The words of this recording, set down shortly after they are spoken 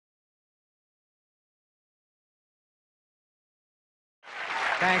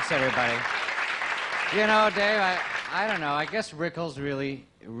Thanks, everybody. You know, Dave, I don't know. I guess Rickles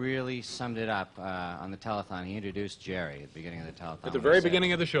really summed it up on the telethon. He introduced Jerry at the beginning of the telethon. At the very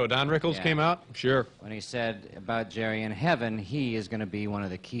beginning of the show, Don Rickles came out? Sure. When he said about Jerry in heaven, he is going to be one of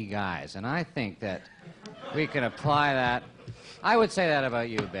the key guys. And I think that we can apply that. I would say that about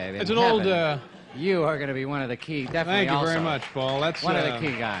you, baby. It's an old... You are going to be one of the key, definitely. Thank you very much, Paul. That's one of the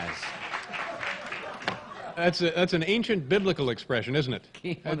key guys. That's an ancient biblical expression, isn't it?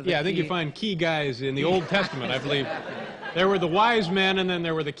 Yeah, I think you find key guys in the Old Testament, I believe. There were the wise men, and then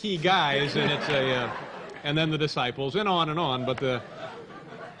there were the key guys, and it's and then the disciples, and on. But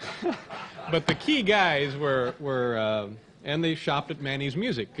the key guys were and they shopped at Manny's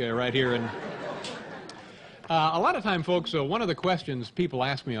Music right here in. A lot of time, folks, one of the questions people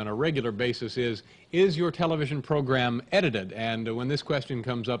ask me on a regular basis is your television program edited? And when this question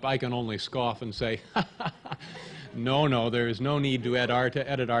comes up, I can only scoff and say, no, there is no need to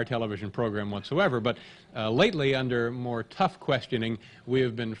edit our television program whatsoever. But lately, under more tough questioning, we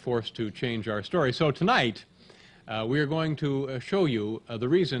have been forced to change our story. So tonight, we are going to show you the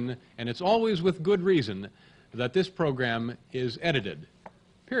reason, and it's always with good reason, that this program is edited.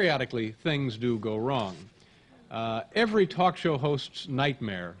 Periodically, things do go wrong. Every talk show host's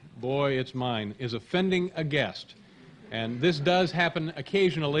nightmare, boy, it's mine, is offending a guest. And this does happen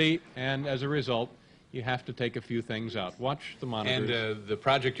occasionally, and as a result, you have to take a few things out. Watch the monitors. And the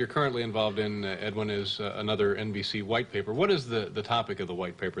project you're currently involved in, Edwin, is another NBC white paper. What is the topic of the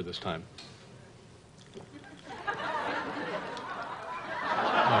white paper this time?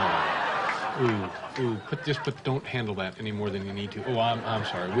 Don't handle that any more than you need to. Oh, I'm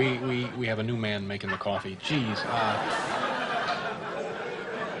sorry. We have a new man making the coffee. Jeez.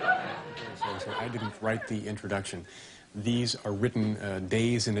 I didn't write the introduction. These are written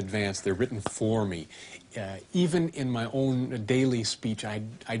days in advance. They're written for me. Even in my own daily speech, I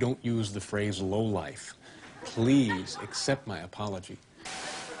don't use the phrase lowlife. Please accept my apology.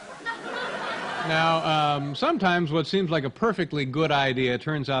 Now, sometimes what seems like a perfectly good idea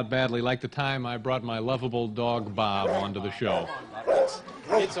turns out badly, like the time I brought my lovable dog Bob onto the show.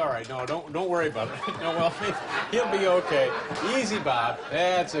 It's all right. No, don't worry about it. No, well, he'll be okay. Easy, Bob.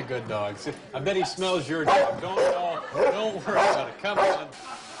 That's a good dog. I bet he smells your dog. Don't worry about it. Come on.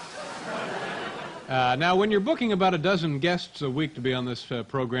 Now, when you're booking about a dozen guests a week to be on this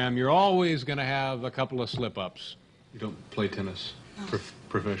program, you're always going to have a couple of slip-ups. You don't play tennis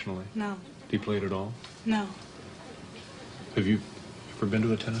professionally? No. Do you play it at all? No. Have you ever been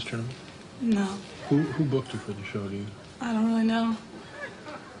to a tennis tournament? No. Who booked you for the show, do you? I don't really know.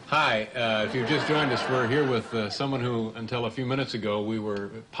 Hi, if you've just joined us, we're here with someone who, until a few minutes ago, we were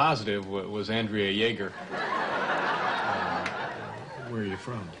positive was Andrea Yeager. Where are you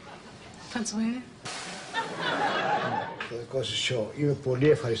from? Pennsylvania.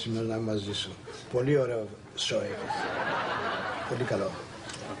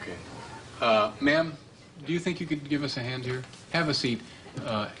 Okay. Ma'am, do you think you could give us a hand here? Have a seat.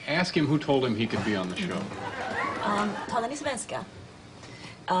 Ask him who told him he could be on the show. Talar ni svenska?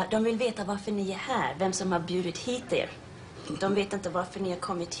 De vill veta varför ni är här, vem som har bjudit hit er. De vet inte varför ni har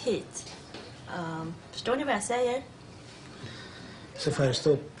kommit hit. Förstår ni vad jag säger? Så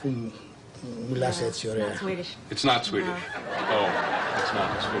förstå It's not Swedish. It's not Swedish. No. Oh, it's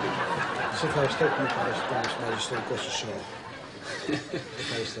not Swedish. Så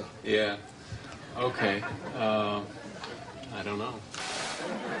förstå Yeah. Okay. I don't know.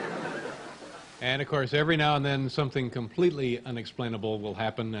 And, of course, every now and then something completely unexplainable will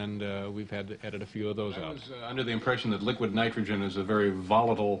happen, and we've had to edit a few of those out. I was under the impression that liquid nitrogen is a very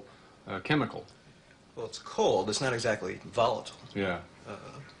volatile chemical. Well, it's cold. It's not exactly volatile. Yeah.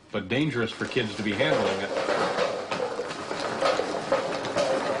 But dangerous for kids to be handling it.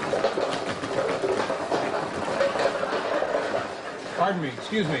 Pardon me.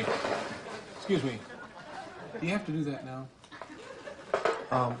 Excuse me. Excuse me. Do you have to do that now?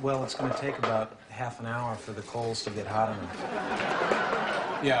 Well, it's going to take about half an hour for the coals to get hot enough.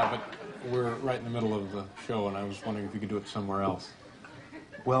 Yeah, but we're right in the middle of the show, and I was wondering if you could do it somewhere else.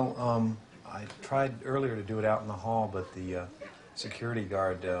 Well, I tried earlier to do it out in the hall, but the security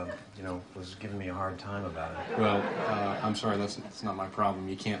guard, was giving me a hard time about it. Well, I'm sorry, that's not my problem.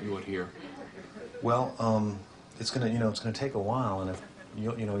 You can't do it here. Well, it's going to take a while, and if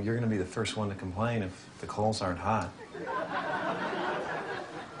you're going to be the first one to complain if the coals aren't hot.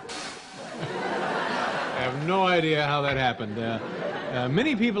 I have no idea how that happened.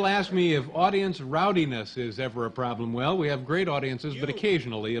 Many people ask me if audience rowdiness is ever a problem. Well, we have great audiences, but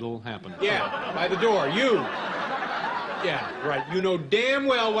occasionally it'll happen. Yeah, by the door, you. Yeah, right. You know damn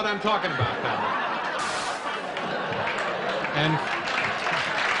well what I'm talking about, pal. And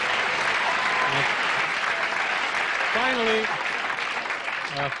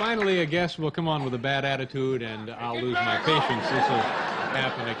Finally, a guest will come on with a bad attitude, and I'll lose my patience. This will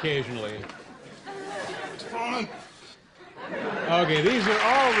happen occasionally. Okay, these are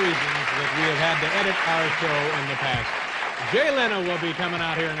all reasons that we have had to edit our show in the past. Jay Leno will be coming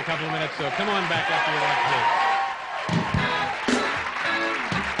out here in a couple of minutes, so come on back after you watch this.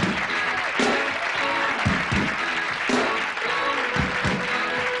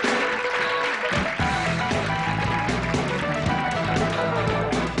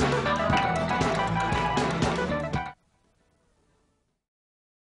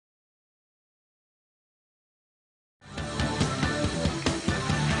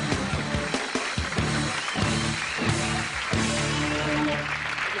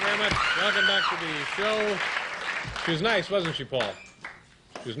 Welcome back to the show. She was nice, wasn't she, Paul?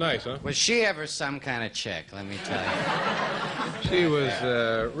 She was nice, huh? Was she ever some kind of chick, let me tell you? She was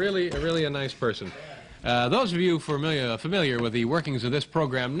really a nice person. Those of you familiar with the workings of this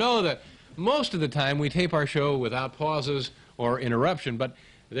program know that most of the time we tape our show without pauses or interruption, but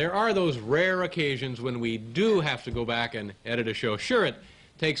there are those rare occasions when we do have to go back and edit a show. Sure, it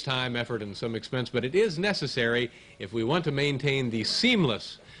takes time, effort, and some expense, but it is necessary if we want to maintain the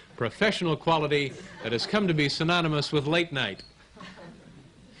seamless professional quality that has come to be synonymous with late night.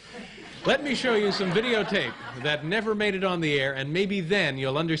 Let me show you some videotape that never made it on the air, and maybe then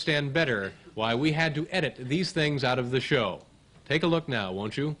you'll understand better why we had to edit these things out of the show. Take a look now,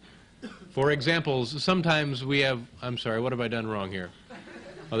 won't you? For examples, sometimes we have... I'm sorry, what have I done wrong here?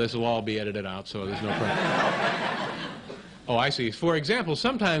 Oh, this will all be edited out, so there's no problem. Oh, I see. For example,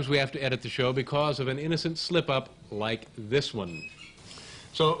 sometimes we have to edit the show because of an innocent slip-up like this one.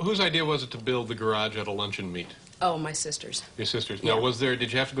 So, whose idea was it to build the garage at a luncheon meet? Oh, my sister's. Your sister's. Yeah. Now, did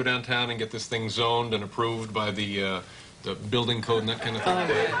you have to go downtown and get this thing zoned and approved by the building code and that kind of thing?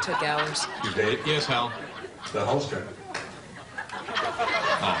 Oh, it took hours. You did? Yes, Hal? The holster.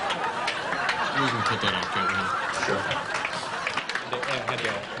 Oh. We can put that out, can't we? Sure.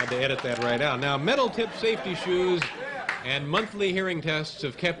 Had to edit that right out. Now, metal tip safety shoes and monthly hearing tests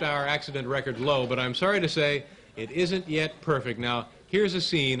have kept our accident record low, but I'm sorry to say it isn't yet perfect. Now, here's a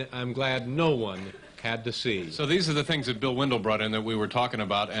scene I'm glad no one had to see. So these are the things that Bill Wendell brought in that we were talking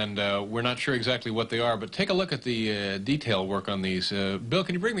about, and we're not sure exactly what they are, but take a look at the detail work on these. Bill,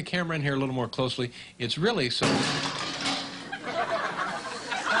 can you bring the camera in here a little more closely? It's really so... Sorry,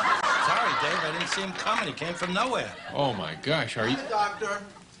 Dave, I didn't see him coming. He came from nowhere. Oh, my gosh, are you... Doctor.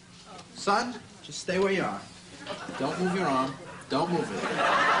 Son, just stay where you are. Don't move your arm. Don't move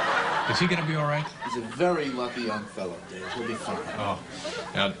it. Is he going to be all right? He's a very lucky young fellow, Dave. He'll be fine. Oh.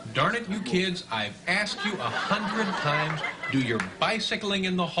 Now, darn it, you kids, I've asked you 100 times, do your bicycling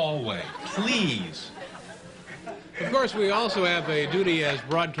in the hallway. Please. Of course, we also have a duty as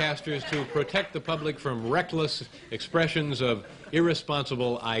broadcasters to protect the public from reckless expressions of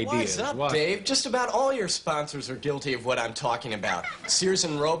irresponsible ideas. What's up, What? Dave? Just about all your sponsors are guilty of what I'm talking about. Sears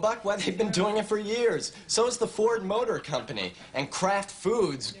and Roebuck, why, they've been doing it for years. So is the Ford Motor Company. And Kraft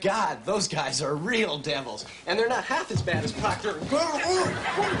Foods, God, those guys are real devils. And they're not half as bad as Procter &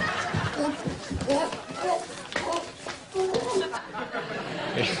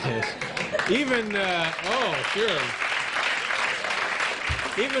 Even, oh, sure.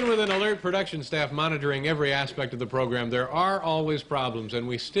 Even with an alert production staff monitoring every aspect of the program, there are always problems, and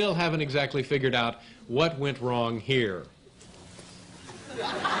we still haven't exactly figured out what went wrong here.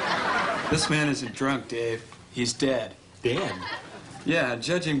 This man isn't drunk, Dave. He's dead. Dead? Yeah,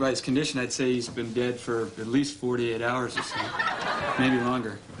 judging by his condition, I'd say he's been dead for at least 48 hours or so. Maybe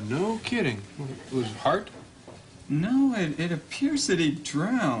longer. No kidding. It was heart? No, it appears that he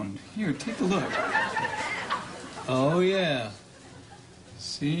drowned. Here, take a look. Oh, yeah.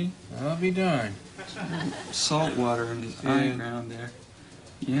 See? I'll be darned. Salt water in his eye ground there.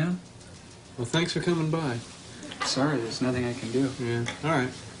 Yeah? Well, thanks for coming by. Sorry, there's nothing I can do. Yeah, all right.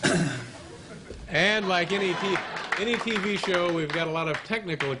 And like any TV show, we've got a lot of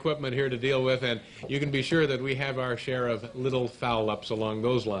technical equipment here to deal with, and you can be sure that we have our share of little foul-ups along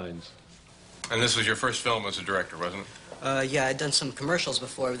those lines. And this was your first film as a director, wasn't it? Yeah, I'd done some commercials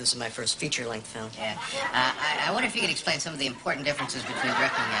before, but this is my first feature-length film. Yeah. I wonder if you could explain some of the important differences between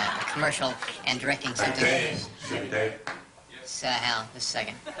directing a commercial and directing something... Dave. Hal, just a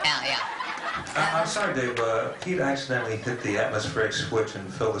second. Hal, yeah. I'm sorry, Dave. He'd accidentally hit the atmospheric switch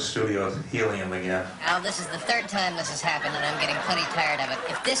and filled the studio with helium again. Al, this is the third time this has happened, and I'm getting plenty tired of it.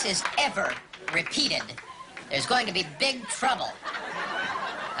 If this is ever repeated, there's going to be big trouble.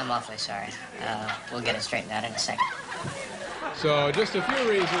 I'm awfully sorry. We'll get it straightened out in a second. So, just a few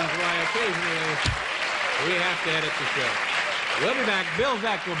reasons why occasionally we have to edit the show. We'll be back. Bill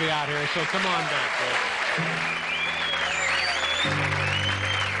Beck will be out here, so come on back, folks.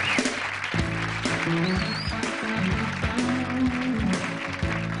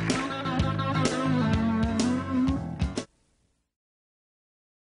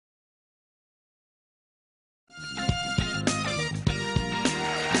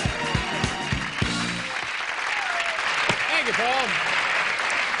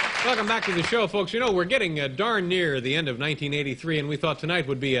 Welcome back to the show, folks. You know, we're getting darn near the end of 1983, and we thought tonight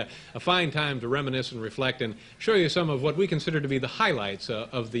would be a fine time to reminisce and reflect and show you some of what we consider to be the highlights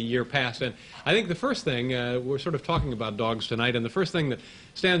of the year past. And I think the first thing, we're sort of talking about dogs tonight, and the first thing that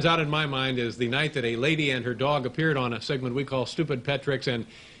stands out in my mind is the night that a lady and her dog appeared on a segment we call Stupid Pet Tricks, and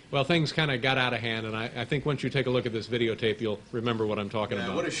well, things kind of got out of hand, and I think once you take a look at this videotape, you'll remember what I'm talking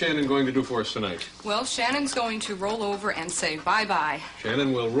about. What is Shannon going to do for us tonight? Well, Shannon's going to roll over and say bye-bye.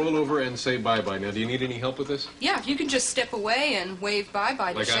 Shannon will roll over and say bye-bye. Now, do you need any help with this? Yeah, if you can just step away and wave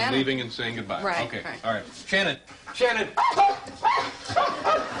bye-bye to Shannon. Like I'm leaving and saying goodbye. Right. Okay. Right. All right. Shannon. Shannon.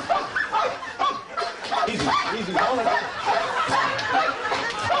 Easy. Easy. Hold it.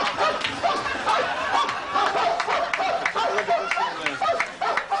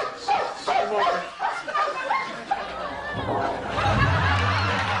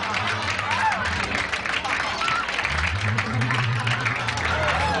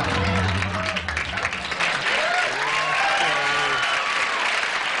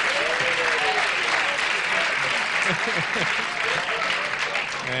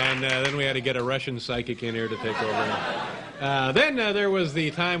 And then we had to get a Russian psychic in here to take over. Then there was the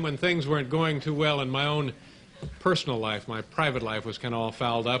time when things weren't going too well in my own personal life. My private life was kind of all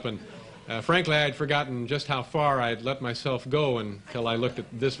fouled up, and frankly, I'd forgotten just how far I'd let myself go until I looked at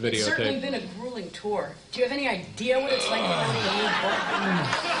this videotape. It's certainly been a grueling tour. Do you have any idea what it's like writing a new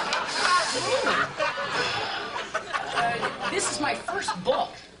book? This is my first book.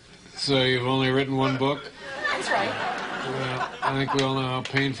 So you've only written one book? That's right. Well, I think we all know how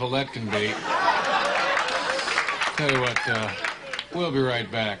painful that can be. Tell you what, we'll be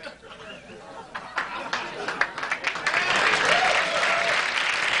right back.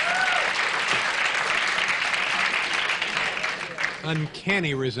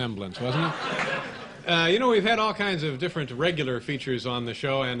 Uncanny resemblance, wasn't it? You know, we've had all kinds of different regular features on the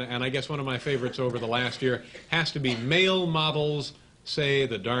show, and I guess one of my favorites over the last year has to be Male Models Say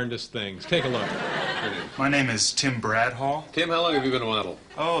the Darndest Things. Take a look. My name is Tim Bradhall. Tim, how long have you been a model?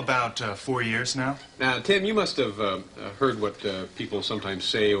 Oh, about 4 years now. Now, Tim, you must have heard what people sometimes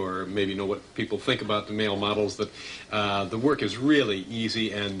say, or maybe know what people think about the male models, that the work is really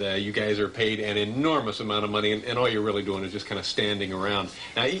easy, and you guys are paid an enormous amount of money, and all you're really doing is just kind of standing around.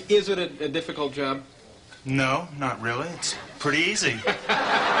 Now, is it a difficult job? No, not really. It's pretty easy.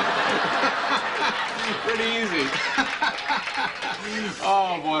 Pretty easy.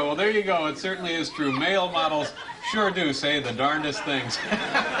 Oh, boy. Well, there you go. It certainly is true. Male models sure do say the darndest things.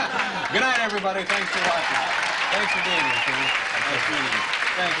 Good night, everybody. Thanks for watching. Thanks for being here, Tim.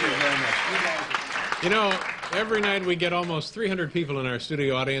 Thank you very much. You know, every night we get almost 300 people in our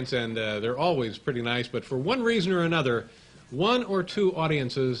studio audience, and they're always pretty nice, but for one reason or another, one or two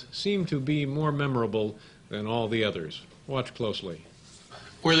audiences seem to be more memorable than all the others. Watch closely.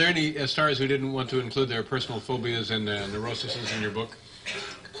 Were there any stars who didn't want to include their personal phobias and neuroses in your book?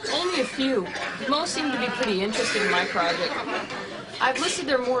 Only a few. Most seem to be pretty interested in my project. I've listed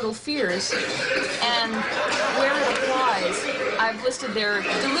their mortal fears, and where it applies, I've listed their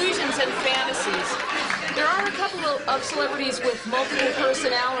delusions and fantasies. There are a couple of celebrities with multiple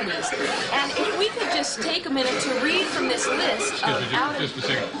personalities, and if we could just take a minute to read from this list of Just a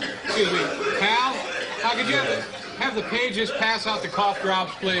second. Excuse me. Pal, how could you have the pages pass out the cough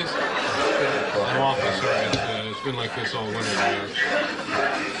drops, please? I'm awfully sorry. It's been like this all winter.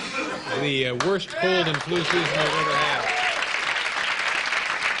 The worst cold and flu season I've ever had.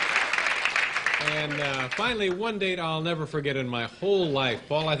 And finally, one date I'll never forget in my whole life.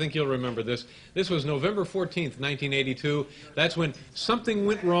 Paul, I think you'll remember this. This was November 14th, 1982. That's when something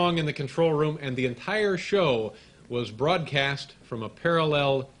went wrong in the control room, and the entire show was broadcast from a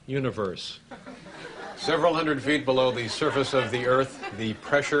parallel universe. Several hundred feet below the surface of the Earth, the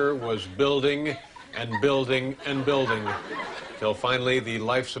pressure was building and building and building, till finally the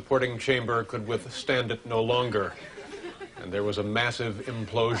life-supporting chamber could withstand it no longer. And there was a massive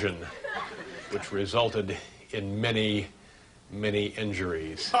implosion, which resulted in many, many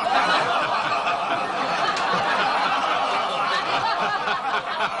injuries.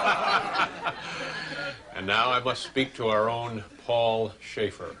 And now I must speak to our own Paul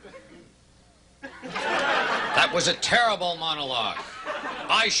Schaefer. That was a terrible monologue.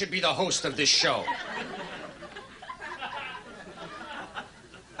 I should be the host of this show.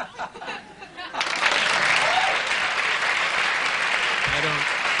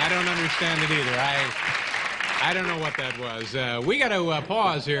 I don't don't understand it either. I don't know what that was. We got to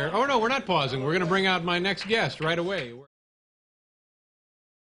pause here. Oh, no, we're not pausing. We're going to bring out my next guest right away.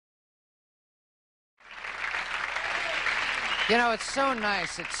 You know, it's so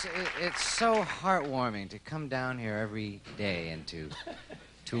nice. It's so heartwarming to come down here every day and to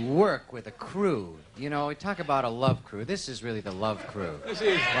work with a crew. You know, we talk about a love crew. This is really the love crew. This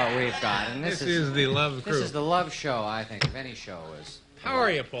is what we've got. And this is the love crew. This is the love show, I think, if any show is. How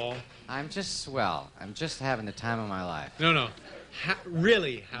are you, Paul? I'm just swell. I'm just having the time of my life. No.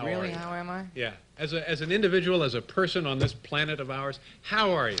 Really, how are you? Really, how am I? Yeah. As an individual, as a person on this planet of ours,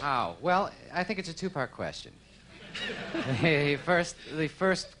 how are you? How? Well, I think it's a two-part question. The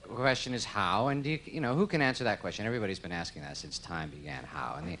first question is how, and you know, who can answer that question? Everybody's been asking that since time began,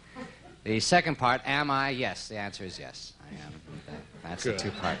 how. And the second part, am I? Yes, the answer is yes, I am. That's Good. the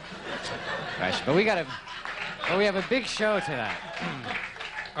two-part question. But we have a big show tonight.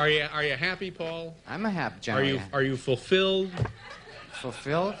 Are you happy, Paul? I'm a happy Johnny. Are you fulfilled?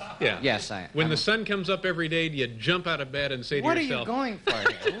 Fulfilled? Yeah. Yes, I am. When the sun comes up every day, do you jump out of bed and say to yourself... What are you going for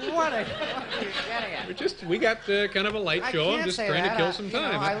here? What are you getting at? We got kind of a light show. I'm just trying to kill some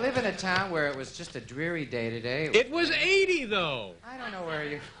time. You know, I live in a town where it was just a dreary day today. It was 80, though. I don't know where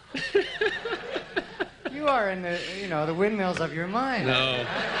you... You are in the windmills of your mind. No.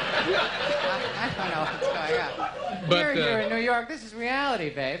 I don't know what's going on. But, You're here in New York. This is reality,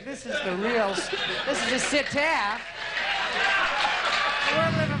 babe. This is the real... This is a sit-tap.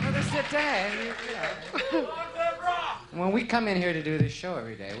 We're living for the sit-tap. You know. When we come in here to do this show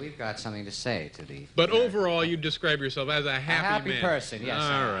every day, we've got something to say to the... But overall, you describe yourself as a happy man. Person, yes.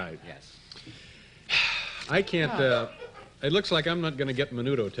 All right. Yes. I can't... It looks like I'm not going to get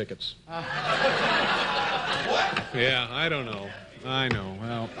Menudo tickets. Yeah, I don't know. I know.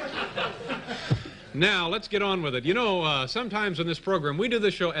 Well... Now, let's get on with it. You know, sometimes on this program, we do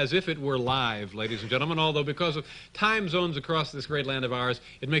this show as if it were live, ladies and gentlemen, although because of time zones across this great land of ours,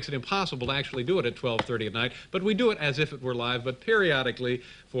 it makes it impossible to actually do it at 12:30 at night. But we do it as if it were live, but periodically,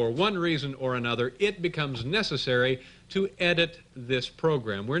 for one reason or another, it becomes necessary to edit this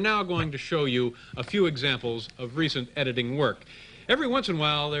program. We're now going to show you a few examples of recent editing work. Every once in a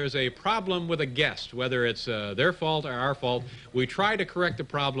while, there's a problem with a guest, whether it's their fault or our fault. We try to correct the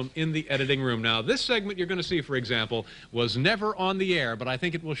problem in the editing room. Now, this segment you're going to see, for example, was never on the air, but I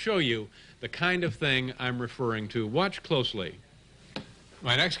think it will show you the kind of thing I'm referring to. Watch closely.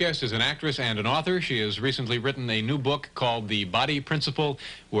 My next guest is an actress and an author. She has recently written a new book called The Body Principle.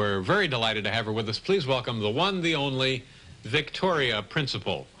 We're very delighted to have her with us. Please welcome the one, the only, Victoria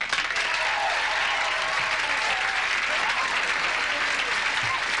Principle.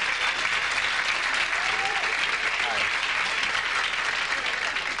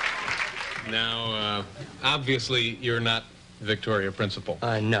 Now, obviously, you're not Victoria Principle.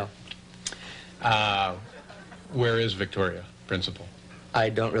 No. Where is Victoria Principle? I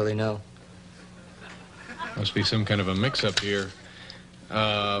don't really know. Must be some kind of a mix-up here.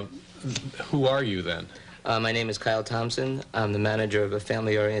 Who are you, then? My name is Kyle Thompson. I'm the manager of a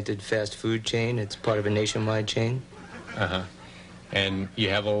family-oriented fast food chain. It's part of a nationwide chain. Uh-huh. And you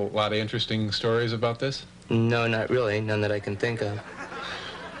have a lot of interesting stories about this? No, not really. None that I can think of.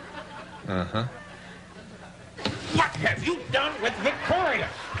 Uh-huh. What have you done with Victoria?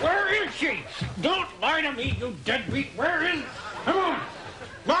 Where is she? Don't lie to me, you deadbeat. Where is... Come on.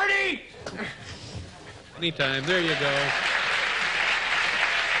 Marty! Anytime. There you go.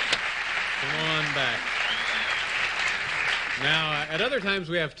 Come on back. Now, at other times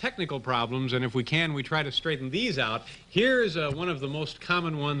we have technical problems, and if we can, we try to straighten these out. Here's one of the most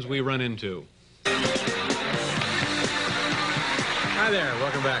common ones we run into. Hi there,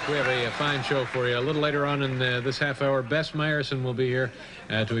 welcome back. We have a fine show for you. A little later on in this half hour, Bess Meyerson will be here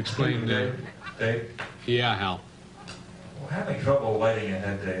to explain... Dave? Yeah, Hal? We're having trouble lighting it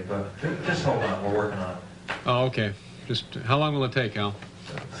that day, but just hold on. We're working on it. Oh, okay. Just, how long will it take, Hal?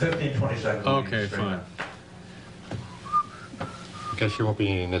 15, 20 seconds. Okay, fine. Guess you won't be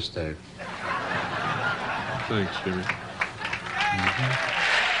eating this, Dave. Thanks, Jimmy.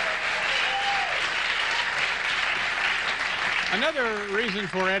 Another reason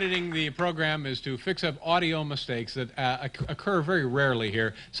for editing the program is to fix up audio mistakes that occur very rarely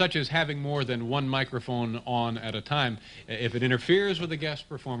here, such as having more than one microphone on at a time. If it interferes with the guest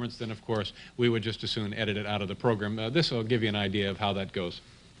performance, then of course we would just as soon edit it out of the program. This will give you an idea of how that goes.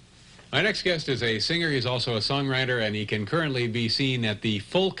 My next guest is a singer. He's also a songwriter, and he can currently be seen at the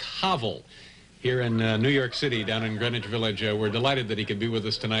Folk Hovel here in New York City, down in Greenwich Village. We're delighted that he could be with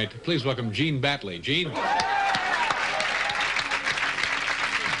us tonight. Please welcome Gene Batley. Gene?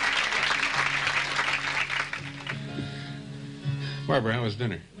 Barbara, how was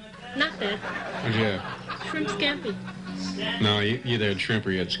dinner? Not bad. What'd you have? Shrimp scampi. No, you either had shrimp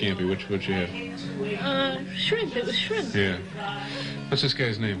or you had scampi. What'd you have? Shrimp. It was shrimp. Yeah. What's this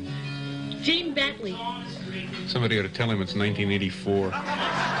guy's name? Gene Batley. Somebody ought to tell him it's 1984.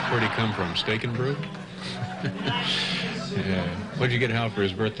 Where'd he come from? Steak and Brew? Yeah. What'd you get Hal for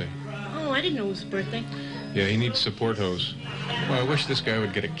his birthday? Oh, I didn't know it was his birthday. Yeah, he needs support hose. Well, I wish this guy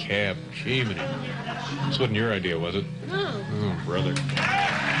would get a cab. Jiminy. This wasn't your idea, was it? No. Oh, brother.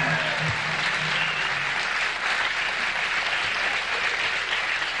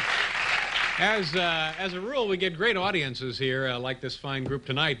 As a rule, we get great audiences here, like this fine group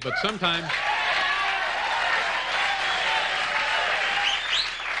tonight, but sometimes...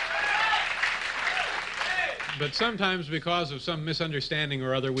 But sometimes, because of some misunderstanding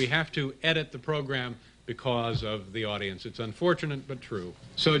or other, we have to edit the program because of the audience. It's unfortunate, but true.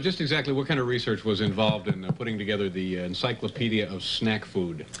 So just exactly what kind of research was involved in putting together the Encyclopedia of Snack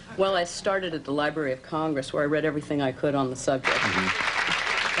Food? Well, I started at the Library of Congress, where I read everything I could on the subject.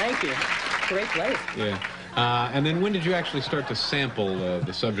 Thank you. Great place. Yeah. And then when did you actually start to sample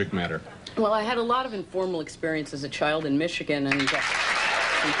the subject matter? Well, I had a lot of informal experience as a child in Michigan, and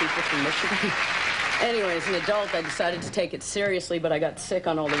some people from Michigan. Anyway, as an adult, I decided to take it seriously, but I got sick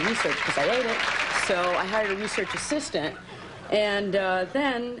on all the research because I ate it. So I hired a research assistant, and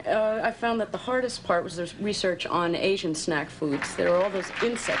then I found that the hardest part was the research on Asian snack foods. There were all those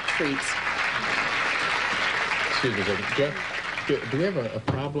insect treats. Excuse me a second. Jeff, do we have a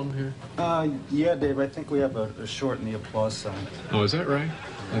problem here? Yeah, Dave, I think we have a short in the applause sign. Oh, is that right?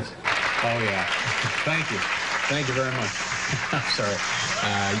 Oh, yeah. Thank you. Thank you very much. I'm sorry.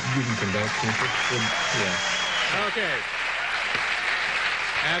 You can come back, can't you? Yeah. Okay.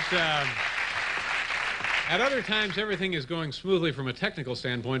 At other times, everything is going smoothly from a technical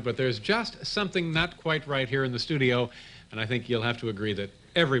standpoint, but there's just something not quite right here in the studio, and I think you'll have to agree that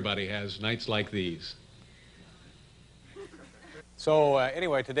everybody has nights like these. So,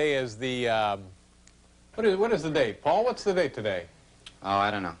 anyway, today is the, what is the date? Paul, what's the date today? Oh,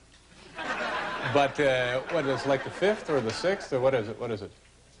 I don't know. But, what is it, like the 5th or the 6th, or what is it? What is it?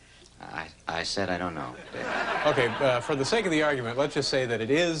 I said I don't know. Okay, for the sake of the argument, let's just say that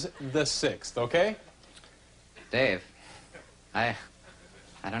it is the 6th, okay? Dave, I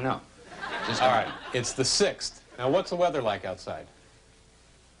don't know. All right, it's the 6th. Now, what's the weather like outside?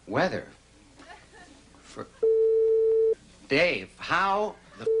 Weather? Dave, how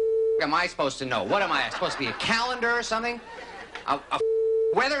the am I supposed to know? What am I supposed to be, a calendar or something? A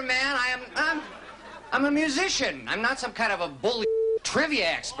weatherman? I'm a musician. I'm not some kind of a bully trivia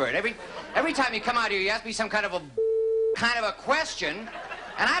expert. Every time you come out here, you ask me some kind of a question,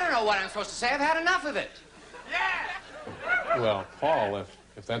 and I don't know what I'm supposed to say. I've had enough of it. Well, Paul,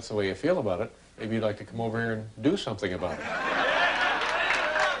 if that's the way you feel about it, maybe you'd like to come over here and do something about it.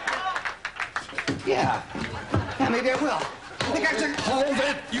 Yeah, maybe I will. I think I should... Hold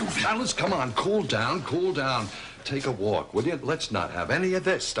it, you fellas. Come on, cool down, cool down. Take a walk, will you? Let's not have any of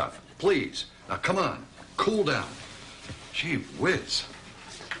this stuff, please. Now, come on, cool down. Gee whiz.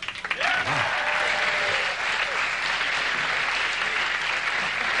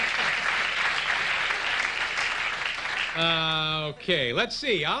 Okay, let's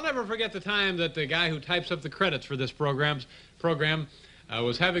see. I'll never forget the time that the guy who types up the credits for this program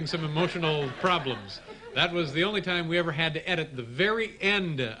was having some emotional problems. That was the only time we ever had to edit the very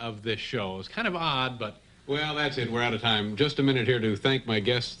end of this show. It was kind of odd, but... Well, that's it. We're out of time. Just a minute here to thank my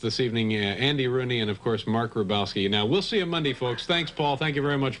guests this evening, Andy Rooney and, of course, Mark Grabowski. Now, we'll see you Monday, folks. Thanks, Paul. Thank you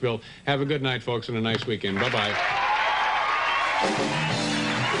very much, Bill. Have a good night, folks, and a nice weekend. Bye-bye.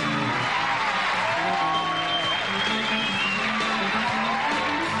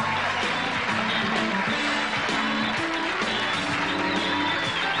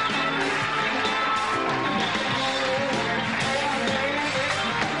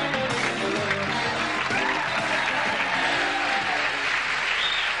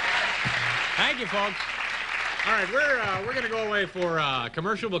 Folks. All right, we're going to go away for a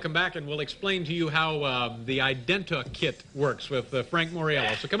commercial. We'll come back and we'll explain to you how the Identa kit works with Frank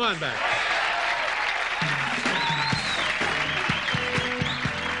Moriello. So come on back.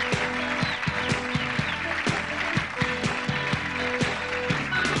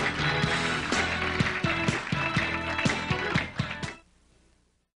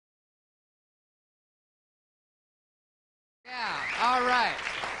 All right.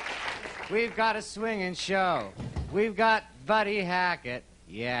 We've got a swinging show. We've got Buddy Hackett,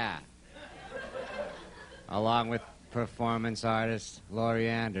 yeah. Along with performance artist Laurie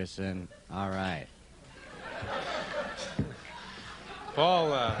Anderson, all right. Paul,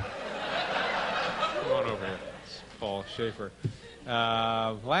 come on over here. It's Paul Schaefer.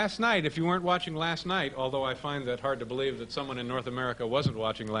 Last night, if you weren't watching last night, although I find that hard to believe that someone in North America wasn't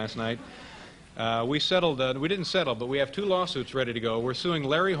watching last night, we didn't settle, but we have 2 lawsuits ready to go. We're suing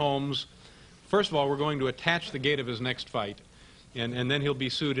Larry Holmes. First of all, we're going to attach the gate of his next fight, and then he'll be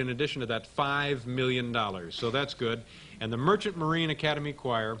sued in addition to that $5 million. So that's good. And the Merchant Marine Academy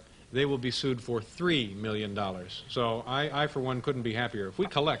Choir, they will be sued for $3 million. So I for one, couldn't be happier. If we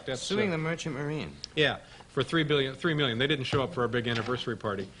collect, that's... Suing the Merchant Marine? Yeah, for $3 million. They didn't show up for our big anniversary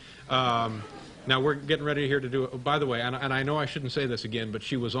party. Now we're getting ready here to do it. By the way, and I know I shouldn't say this again, but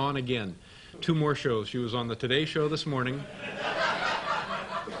she was on again. 2 more shows. She was on the Today Show this morning,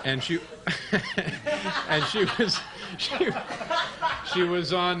 and she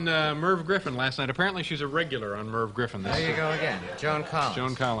was on Merv Griffin last night. Apparently, she's a regular on Merv Griffin. There you go again. Joan Collins.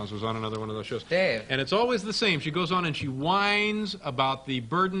 Joan Collins was on another one of those shows. Dave. And it's always the same. She goes on and she whines about the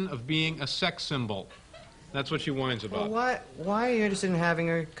burden of being a sex symbol. That's what she whines about. Well, why are you interested in having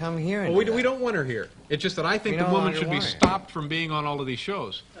her come here? And we don't want her here. It's just that I think the woman should be stopped from being on all of these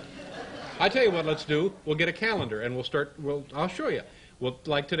shows. I tell you what, let's do. We'll get a calendar and we'll start. I'll show you. Well,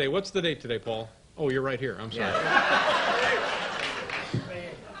 like today. What's the date today, Paul? Oh, you're right here. I'm sorry. Yeah.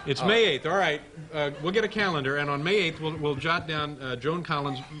 It's May 8th. All right. We'll get a calendar, and on May 8th, we'll jot down Joan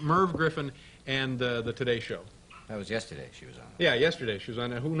Collins, Merv Griffin, and the Today Show. That was yesterday she was on. Yeah, yesterday she was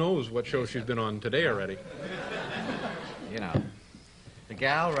on. Who knows what show she's been on today already. You know, the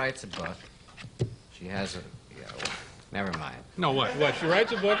gal writes a book. She has a... never mind. No, what? She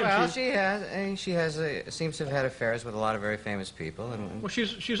writes a book and well, she seems to have had affairs with a lot of very famous people. And well,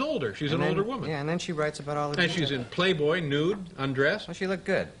 she's older. She's an older woman. Yeah, and then she writes about all the... And she's in Playboy, nude, undressed. Well, she looked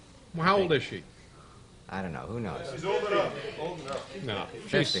good. Well, how old is she? I don't know. Who knows? She's old enough. Old enough. No,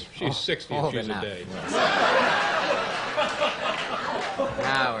 she's 60 and she's a day.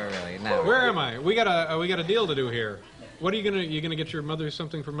 Now we're really... Now Where am I? We got a deal to do here. What are you gonna get your mother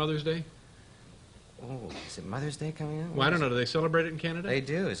something for Mother's Day? Oh, is it Mother's Day coming up? Well, I don't know. Do they celebrate it in Canada? They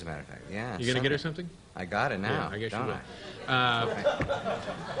do, as a matter of fact. Yeah. You gonna get her something? I got it now. Yeah, I guess you will.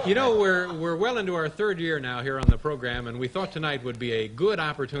 You know, we're well into our 3rd year now here on the program, and we thought tonight would be a good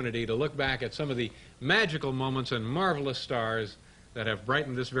opportunity to look back at some of the magical moments and marvelous stars that have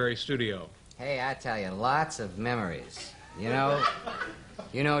brightened this very studio. Hey, I tell you, lots of memories. You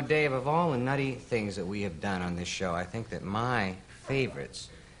know, Dave, of all the nutty things that we have done on this show, I think that my favorites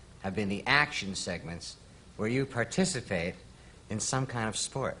have been the action segments where you participate in some kind of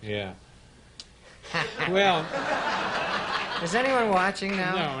sport. Yeah. Well... Is anyone watching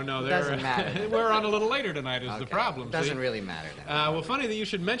now? No, doesn't matter. We're on a little later tonight is the problem. It doesn't really matter then. Well, funny that you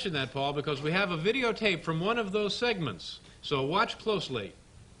should mention that, Paul, because we have a videotape from one of those segments. So watch closely.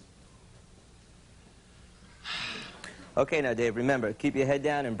 Okay, now, Dave, remember, keep your head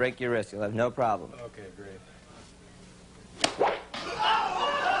down and break your wrist. You'll have no problem. Okay, great.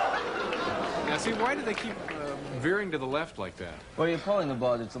 Now, see, why do they keep veering to the left like that? Well, you're pulling the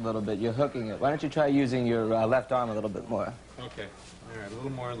ball just a little bit. You're hooking it. Why don't you try using your left arm a little bit more? Okay. All right, a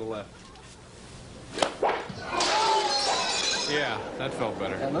little more on the left. Yeah, that felt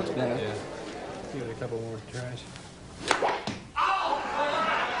better. That looks better. Yeah. Give it a couple more tries.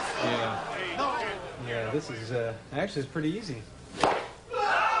 Yeah. Yeah, this is, actually, it's pretty easy.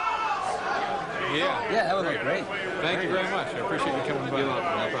 Yeah. Yeah, that would look great. Thank you very much. I appreciate you coming by.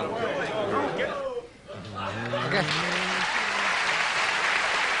 No problem. Okay.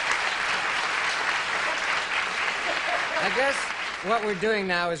 I guess what we're doing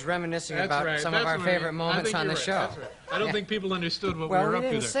now is reminiscing about some of our favorite moments on the show. That's right. I don't think people understood what we well, were up to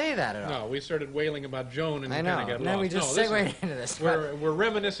there. we didn't say that at all. No, we started wailing about Joan and I kind know. of got And then lost. we just segued into this. We're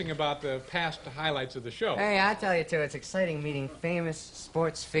reminiscing about the past highlights of the show. Hey, I tell you, too, it's exciting meeting famous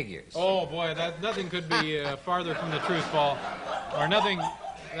sports figures. Oh, boy, nothing could be farther from the truth, Paul. Or nothing...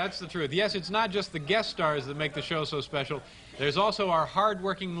 That's the truth. Yes, it's not just the guest stars that make the show so special. There's also our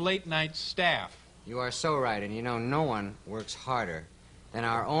hard-working late-night staff. You are so right, and you know no one works harder than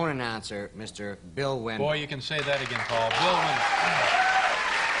our own announcer, Mr. Bill Wendell. Boy, you can say that again, Paul. Bill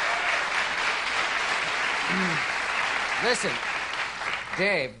Wendell. Listen,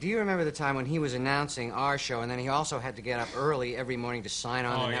 Dave, do you remember the time when he was announcing our show, and then he also had to get up early every morning to sign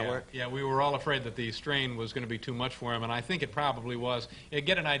on the network? Yeah, we were all afraid that the strain was going to be too much for him, and I think it probably was. You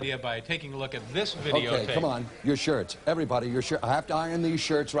get an idea by taking a look at this videotape. Okay, come on, your shirts. Everybody, your shirt. I have to iron these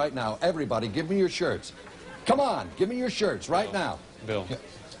shirts right now. Everybody, give me your shirts. Come on, give me your shirts right now. Bill,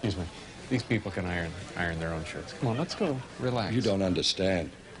 excuse me. These people can iron their own shirts. Come on, let's go. Relax. You don't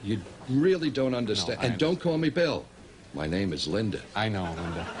understand. You really don't understand. No, and don't call me Bill. My name is Linda. I know,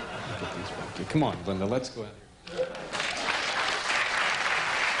 Linda. Get these back. Come on, Linda, let's go ahead.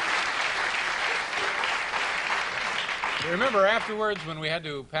 Remember afterwards when we had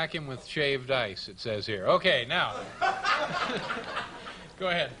to pack him with shaved ice, it says here. Okay, now. Go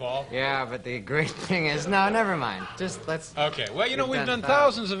ahead, Paul. Yeah, but the great thing is, no, never mind. Just let's... Okay, well, you know, we've done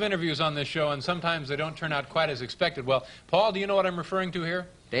thousands of interviews on this show, and sometimes they don't turn out quite as expected. Well, Paul, do you know what I'm referring to here?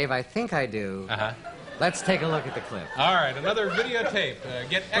 Dave, I think I do. Uh-huh. Let's take a look at the clip. All right, another videotape.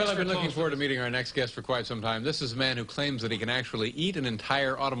 Get extra Well, I've been looking close. forward to meeting our next guest for quite some time. This is a man who claims that he can actually eat an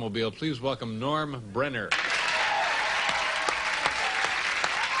entire automobile. Please welcome Norm Brenner.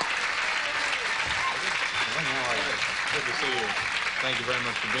 Good to see you. Thank you very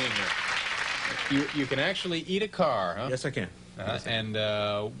much for being here. You can actually eat a car, huh? Yes, I can. Yes, I can.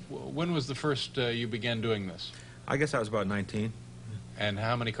 And when was the first you began doing this? I guess I was about 19. And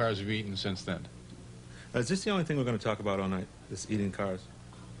how many cars have you eaten since then? Is this the only thing we're going to talk about all night, this eating cars?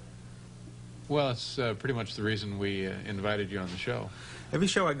 Well, it's pretty much the reason we invited you on the show. Every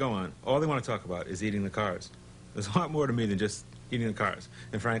show I go on, all they want to talk about is eating the cars. There's a lot more to me than just eating the cars.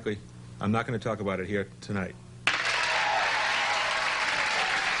 And frankly, I'm not going to talk about it here tonight.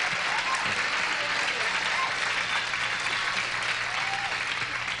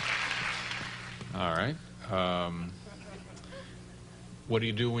 All right. What do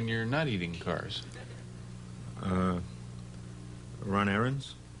you do when you're not eating cars? Run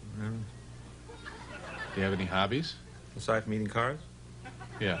errands. Do you have any hobbies? Aside from eating cars?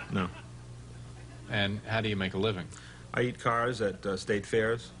 Yeah. No. And how do you make a living? I eat cars at state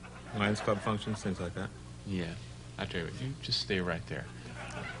fairs, Lions Club functions, things like that. Yeah. I'll tell you what, you just stay right there.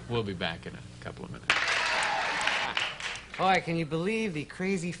 We'll be back in a couple of minutes. Boy, can you believe the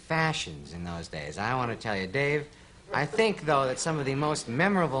crazy fashions in those days? I want to tell you, Dave, I think, though, that some of the most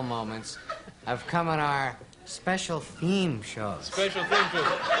memorable moments have come on our special theme shows. Special theme shows.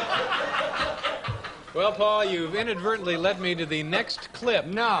 Well, Paul, you've inadvertently led me to the next clip.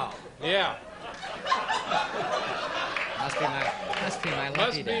 No. Yeah. Must be my lucky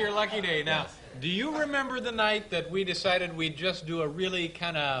Must day. be your lucky day. Now, Yes. do you remember the night that we decided we'd just do a really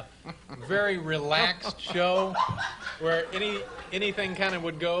kind of very relaxed show where anything kind of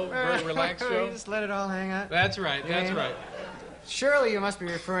would go, very relaxed show? You just let it all hang out? That's right, that's right. Surely you must be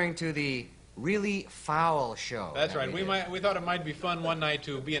referring to the Really Foul show. That's right. We thought it might be fun one night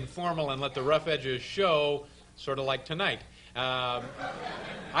to be informal and let the rough edges show, sort of like tonight. I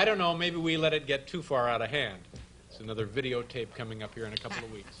don't know, maybe we let it get too far out of hand. It's another videotape coming up here in a couple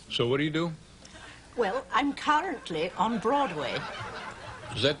of weeks. So what do you do? Well, I'm currently on Broadway.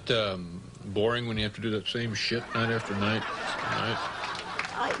 Is that boring when you have to do that same shit night after night?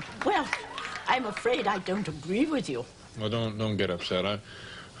 Well, I'm afraid I don't agree with you. Well, don't get upset.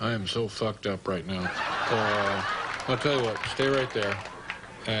 I am so fucked up right now. I'll tell you what. Stay right there,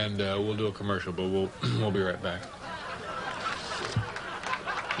 and we'll do a commercial. But we'll be right back.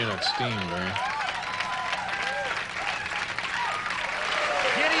 You're not steamed, are you?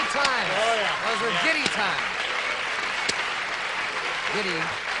 Giddy times. Oh, yeah. Those were giddy times. Giddy.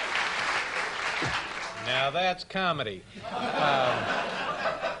 Now that's comedy.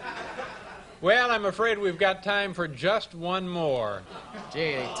 Well, I'm afraid we've got time for just one more.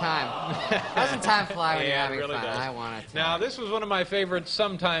 Gee, time. Doesn't time fly when you're Yeah, it having really fun? does. I want it to. Now, this was one of my favorite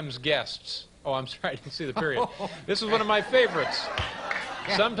sometimes guests. Oh, I'm sorry, I didn't see the period. This is one of my favorites.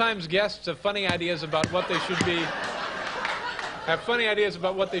 Yeah. Sometimes guests have funny ideas about what they should be, have funny ideas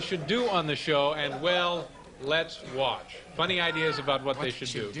about what they should do on the show, and, well, let's watch. Funny ideas about what they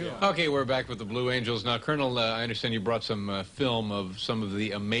should do. Okay, we're back with the Blue Angels. Now, Colonel, I understand you brought some film of some of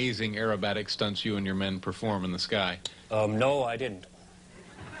the amazing aerobatic stunts you and your men perform in the sky. No, I didn't.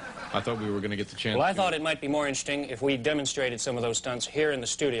 I thought we were going to get the chance. Well, I thought it might be more interesting if we demonstrated some of those stunts here in the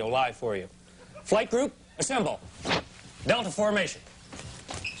studio live for you. Flight group, assemble. Delta formation.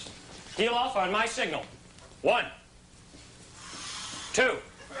 Heel off on my signal. 1, 2,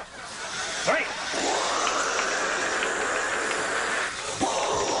 3.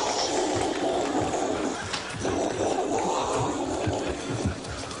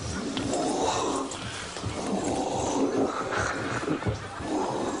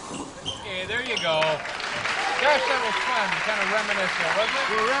 Okay, there you go. Gosh, that was fun, kind of reminiscent, wasn't it?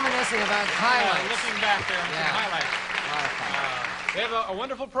 We were reminiscing about highlights. Looking back there, Yeah. some highlights. A lot of fun. We have a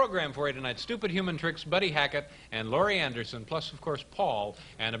wonderful program for you tonight. Stupid Human Tricks, Buddy Hackett, and Laurie Anderson, plus, of course, Paul,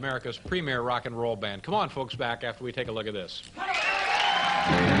 and America's premier rock and roll band. Come on, folks, back after we take a look at this.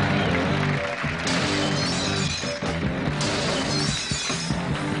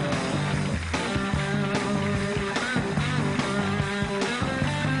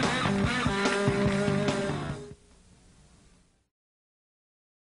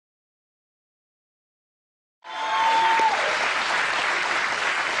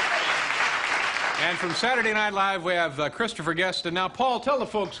 And from Saturday Night Live, we have Christopher Guest. And now, Paul, tell the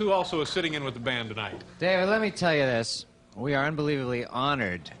folks who also is sitting in with the band tonight. David, let me tell you this. We are unbelievably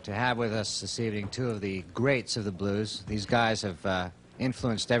honored to have with us this evening two of the greats of the blues. These guys have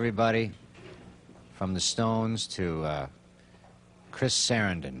influenced everybody from the Stones to Chris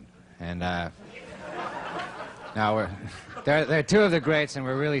Sarandon. And now they're two of the greats, and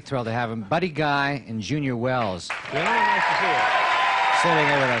we're really thrilled to have them. Buddy Guy and Junior Wells. Gentlemen, nice to see you. Sitting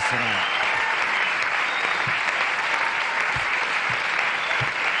here with us tonight.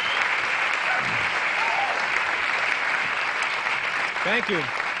 Thank you.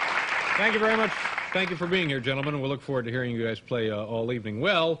 Thank you very much. Thank you for being here, gentlemen. We'll look forward to hearing you guys play all evening.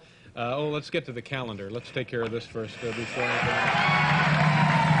 Well, let's get to the calendar. Let's take care of this first before anything.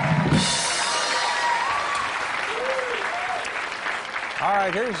 All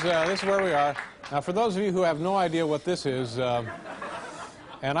right, this is where we are. Now, for those of you who have no idea what this is, and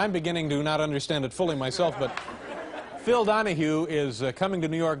I'm beginning to not understand it fully myself, but Phil Donahue is coming to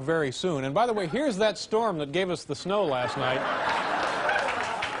New York very soon. And by the way, here's that storm that gave us the snow last night.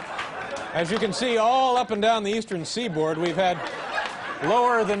 As you can see, all up and down the eastern seaboard, we've had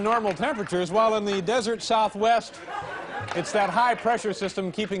lower than normal temperatures, while in the desert southwest, it's that high pressure system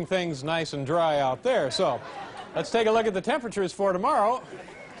keeping things nice and dry out there. So let's take a look at the temperatures for tomorrow.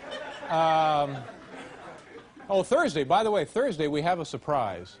 Thursday. By the way, Thursday we have a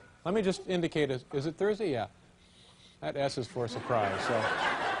surprise. Let me just indicate, is it Thursday? Yeah. That S is for surprise. So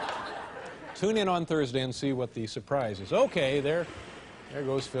tune in on Thursday and see what the surprise is. Okay, there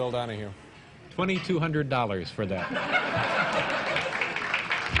goes Phil Donahue. $2,200 for that.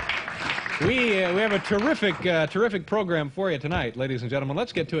 We have a terrific program for you tonight, ladies and gentlemen.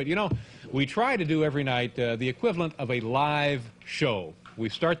 Let's get to it. You know, we try to do every night the equivalent of a live show. We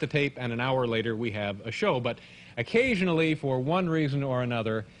start the tape, and an hour later we have a show. But occasionally, for one reason or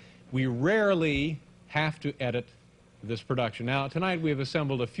another, we rarely have to edit this production. Now, tonight we have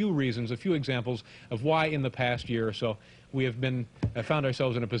assembled a few reasons, a few examples of why in the past year or so we have found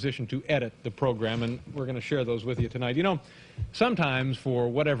ourselves in a position to edit the program, and we're going to share those with you tonight. You know, sometimes for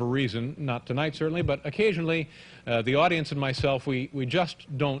whatever reason, not tonight certainly, but occasionally the audience and myself, we just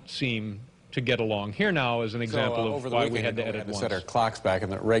don't seem to get along. Here now is an example of why we had to edit once. Set our clocks back,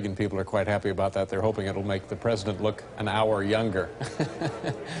 and the Reagan people are quite happy about that. They're hoping it'll make the president look an hour younger.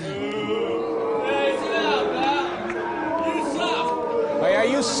 Oh, yeah,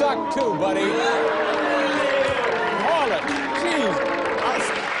 you suck too, buddy. Call it. Jeez. I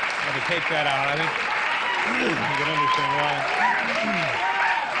have to take that out, I think. You can understand why.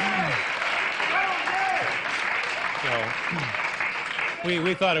 So,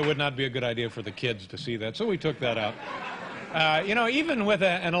 we thought it would not be a good idea for the kids to see that, so we took that out. You know, even with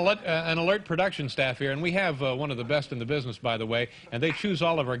an alert production staff here, and we have one of the best in the business, by the way, and they choose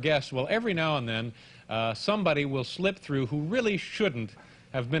all of our guests, well, every now and then, somebody will slip through who really shouldn't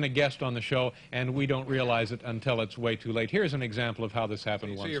have been a guest on the show, and we don't realize it until it's way too late. Here's an example of how this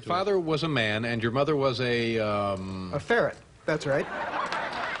happened once. So your father was a man, and your mother was a ferret. That's right.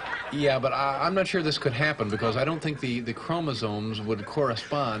 Yeah, but I'm not sure this could happen, because I don't think the chromosomes would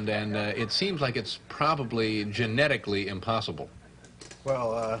correspond, and it seems like it's probably genetically impossible.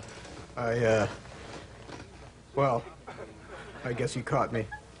 Well, I guess you caught me.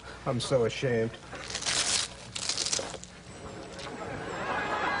 I'm so ashamed.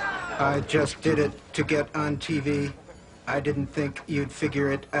 I just did it to get on TV. I didn't think you'd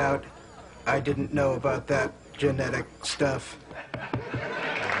figure it out. I didn't know about that genetic stuff.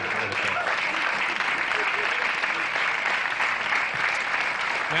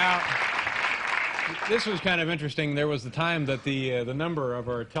 Now, this was kind of interesting. There was the time that the number of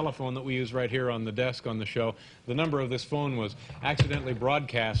our telephone that we use right here on the desk on the show, the number of this phone was accidentally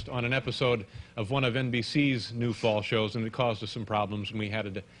broadcast on an episode of one of NBC's new fall shows, and it caused us some problems, and we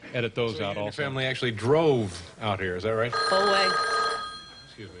had to edit those out also. Your family actually drove out here, is that right? Full way.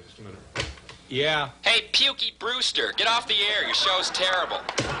 Excuse me, just a minute. Yeah. Hey, Pukey Brewster, get off the air. Your show's terrible.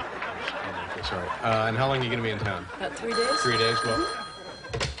 Okay, sorry. And how long are you going to be in town? About 3 days. 3 days, well.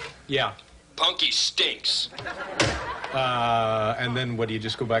 Yeah. Punky stinks. And then what, do you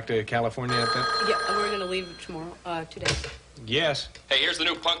just go back to California at that? Yeah, we're going to leave tomorrow, 2 days. Yes. Hey, here's the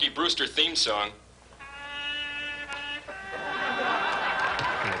new Punky Brewster theme song.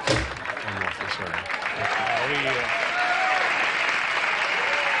 I'm awfully sorry.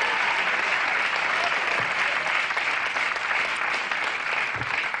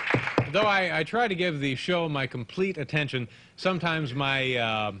 Though I try to give the show my complete attention, sometimes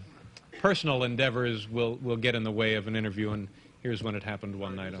my personal endeavors will get in the way of an interview, and here's when it happened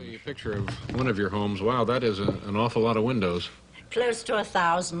one night. A picture of one of your homes. Wow, that is an awful lot of windows. Close to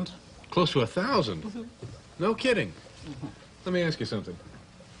 1,000. Close to 1,000? No kidding. Let me ask you something.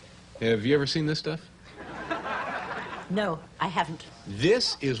 Have you ever seen this stuff? No, I haven't.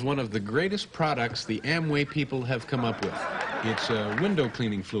 This is one of the greatest products the Amway people have come up with. It's window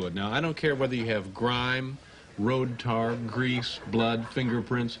cleaning fluid. Now, I don't care whether you have grime, road tar, grease, blood,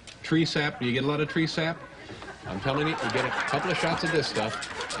 fingerprints, tree sap. Do you get a lot of tree sap? I'm telling you, you get a couple of shots of this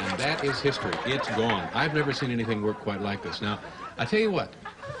stuff, and that is history. It's gone. I've never seen anything work quite like this. Now, I tell you what,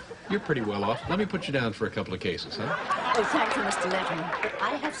 you're pretty well off. Let me put you down for a couple of cases, huh? Oh, thank you, Mr. Letterman. But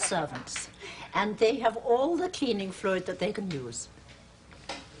I have servants, and they have all the cleaning fluid that they can use.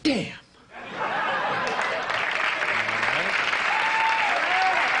 Damn.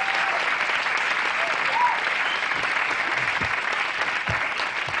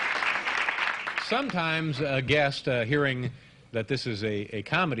 Sometimes a guest hearing that this is a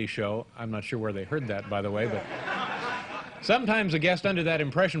comedy show, I'm not sure where they heard that, by the way, but sometimes a guest under that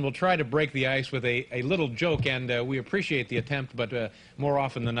impression will try to break the ice with a little joke, and we appreciate the attempt, but more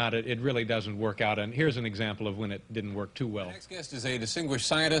often than not, it really doesn't work out. And here's an example of when it didn't work too well. Next guest is a distinguished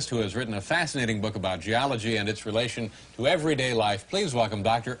scientist who has written a fascinating book about geology and its relation to everyday life. Please welcome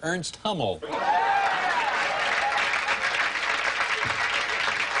Dr. Ernst Hummel. Dr.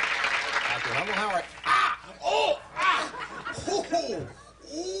 Hummel, how are you? Ah! Oh! Ah! Oh! Oh!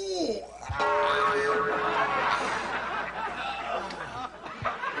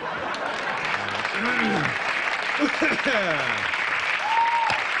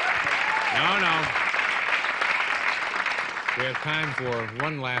 No. We have time for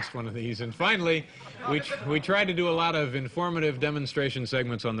one last one of these. And finally, we try to do a lot of informative demonstration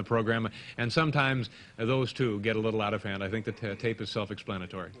segments on the program, and sometimes those, too, get a little out of hand. I think the tape is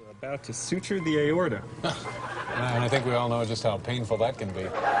self-explanatory. We're about to suture the aorta. And I think we all know just how painful that can be.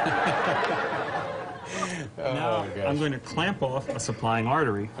 Now, I'm going to clamp off a supplying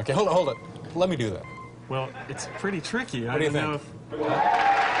artery. Okay, hold it. Let me do that. Well, it's pretty tricky. What do you think? Know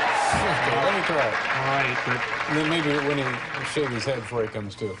Okay, let me try it. All right, but... And then maybe when he shave his head before he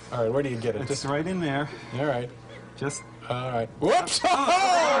comes to. All right, where do you get it? It's right in there. All right. Just... All right. Whoops! Oh, no!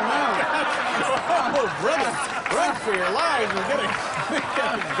 Oh, run for your lives. We're getting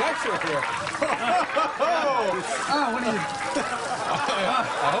conjecture here. Oh, what are you...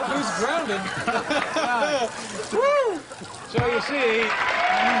 I hope he's grounded. Woo! So you see...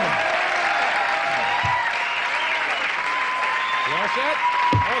 You all set?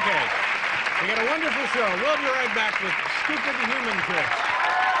 Okay. We got a wonderful show. We'll be right back with Stupid Human Tricks.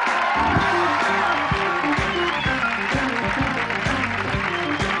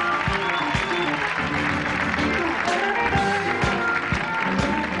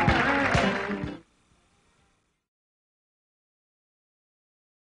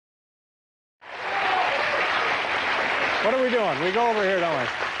 What are we doing? We go over here, don't we?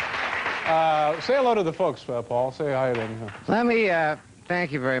 Say hello to the folks, Paul. Say hi to them. Let me,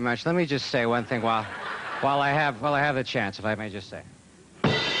 thank you very much. Let me just say one thing while I have the chance, if I may just say.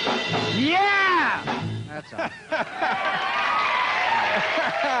 Yeah! That's all.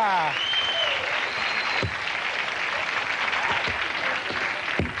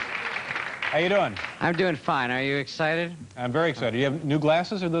 How you doing? I'm doing fine. Are you excited? I'm very excited. You have new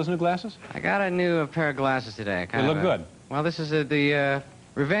glasses? Are those new glasses? I got a new pair of glasses today. They look good. Well, this is the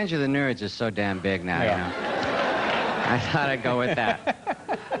Revenge of the Nerds is so damn big now, yeah. You know. I thought I'd go with that.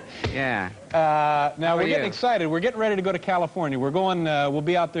 Yeah. Now, we're getting excited. We're getting ready to go to California. We're going, we'll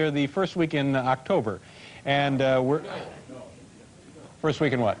be out there the first week in October. And we're... First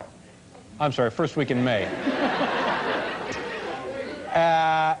week in what? I'm sorry, first week in May.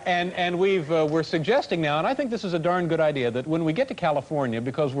 And we're suggesting now, and I think this is a darn good idea, that when we get to California,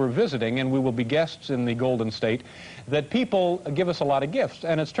 because we're visiting and we will be guests in the Golden State, that people give us a lot of gifts,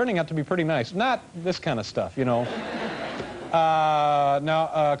 and it's turning out to be pretty nice. Not this kind of stuff, you know. Now,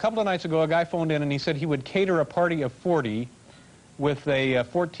 a couple of nights ago, a guy phoned in and he said he would cater a party of 40 with a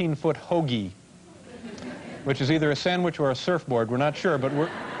 14-foot hoagie, which is either a sandwich or a surfboard. We're not sure, but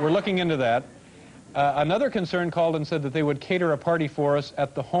we're looking into that. Another concern called and said that they would cater a party for us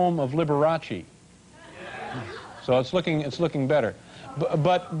at the home of Liberace. So it's looking better.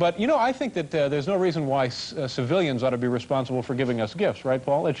 But you know, I think that there's no reason why civilians ought to be responsible for giving us gifts, right,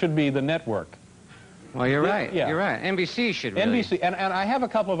 Paul? It should be the network. Well, you're right. Yeah. You're right. NBC should really. NBC, and I have a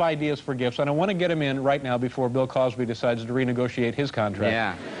couple of ideas for gifts, and I want to get them in right now before Bill Cosby decides to renegotiate his contract.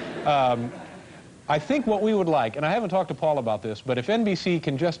 Yeah. I think what we would like, and I haven't talked to Paul about this, but if NBC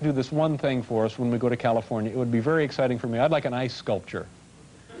can just do this one thing for us when we go to California, it would be very exciting for me. I'd like an ice sculpture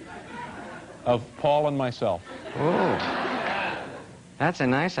of Paul and myself. Oh, that's a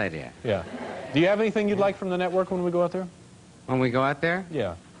nice idea. Yeah. Do you have anything you'd like from the network when we go out there? When we go out there?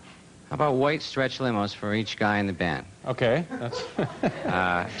 Yeah. How about white stretch limos for each guy in the band? Okay, that's...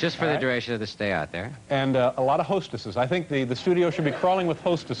 just for the duration of the stay out there. And a lot of hostesses. I think the studio should be crawling with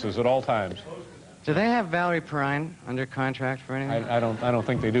hostesses at all times. Do they have Valerie Perrine under contract for anything? I don't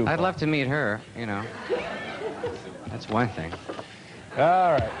think they do. I'd love to meet her, you know. That's one thing.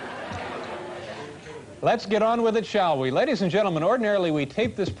 All right. Let's get on with it, shall we? Ladies and gentlemen, ordinarily we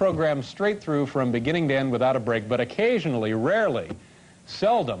tape this program straight through from beginning to end without a break, but occasionally, rarely,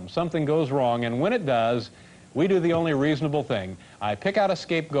 seldom, something goes wrong, and when it does, we do the only reasonable thing. I pick out a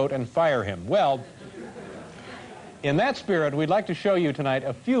scapegoat and fire him. Well, in that spirit, we'd like to show you tonight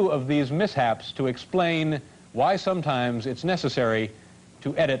a few of these mishaps to explain why sometimes it's necessary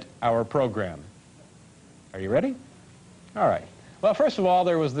to edit our program. Are you ready? All right. Well, first of all,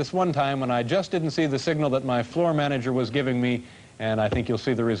 there was this one time when I just didn't see the signal that my floor manager was giving me, and I think you'll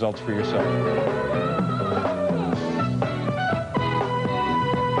see the results for yourself.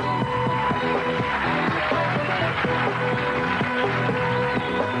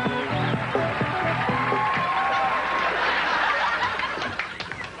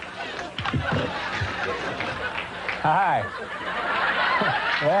 Hi.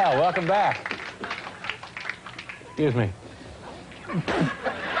 Well, welcome back. Excuse me.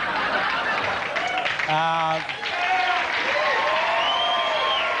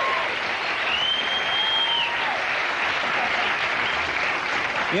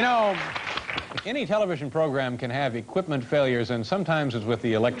 You know, any television program can have equipment failures, and sometimes it's with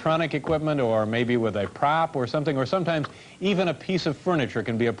the electronic equipment or maybe with a prop or something, or sometimes even a piece of furniture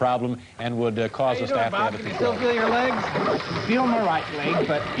can be a problem and would cause us to have to edit the Can you still feel your legs? Feel my right leg,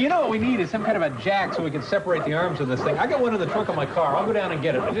 but you know what we need is some kind of a jack so we can separate the arms of this thing. I got one in the trunk of my car. I'll go down and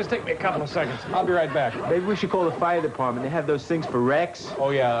get it. It'll just take me a couple of seconds. I'll be right back. Maybe we should call the fire department. They have those things for wrecks.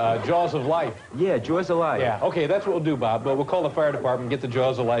 Oh, yeah, Jaws of Life. Yeah, Jaws of Life. Yeah, okay, that's what we'll do, Bob. But we'll call the fire department, get the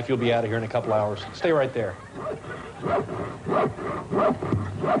Jaws of Life. You'll be out of here in a couple hours. Stay right there.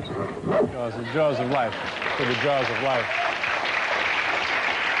 Jaws of Life. For the Jaws of Life.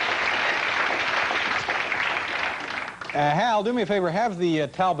 Hal, do me a favor. Have the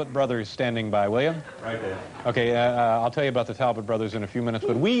Talbot brothers standing by, will you? Right there. Okay, I'll tell you about the Talbot brothers in a few minutes.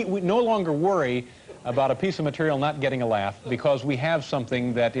 But we no longer worry about a piece of material not getting a laugh because we have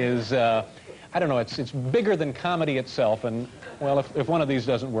something that is, I don't know, it's bigger than comedy itself. And, well, if one of these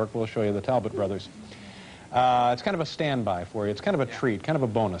doesn't work, we'll show you the Talbot brothers. It's kind of a standby for you. It's kind of a treat, kind of a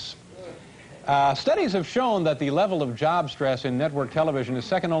bonus. Studies have shown that the level of job stress in network television is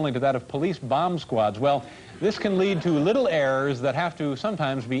second only to that of police bomb squads. Well, this can lead to little errors that have to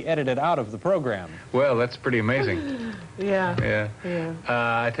sometimes be edited out of the program. Well, that's pretty amazing. Yeah.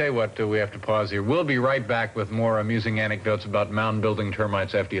 I tell you what, we have to pause here. We'll be right back with more amusing anecdotes about mound-building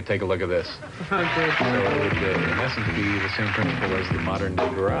termites after you take a look at this. So it would, in essence, be the same principle as the modern-day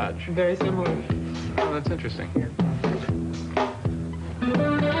garage. Very similar. Oh, that's interesting.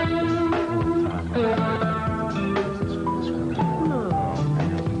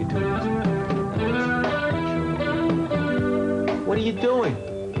 What are you doing?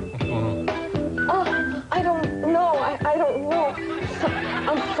 Oh, I don't know. I don't know.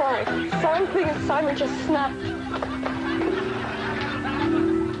 I'm sorry. Something inside me just snapped.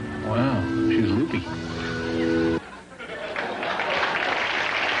 Wow, she's loopy.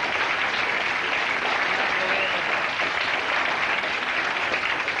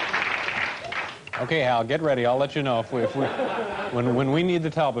 Okay, Hal, get ready. I'll let you know when we need the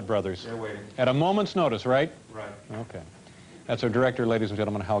Talbot brothers. They're waiting. At a moment's notice, right? Right. Okay. That's our director, ladies and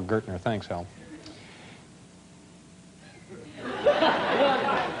gentlemen, Hal Gertner. Thanks, Hal.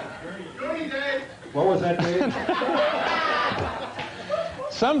 What was that, Dave?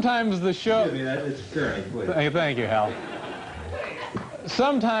 Sometimes the show... Excuse me, that is Perrine, please. Thank you, Hal.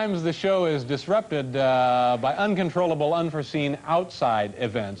 Sometimes the show is disrupted by uncontrollable, unforeseen outside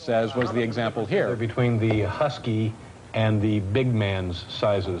events, as was the example here. Between the husky and the big man's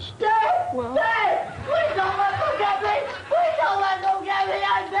sizes. Dave! Well. Dave! Please don't let them get me! Please don't let them get me!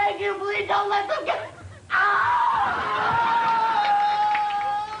 I beg you, please don't let them get me!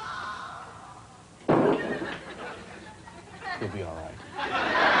 You'll be all right.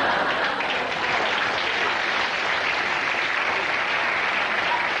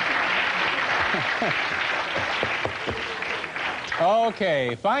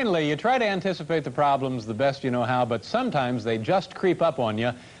 Okay, finally, you try to anticipate the problems the best you know how, but sometimes they just creep up on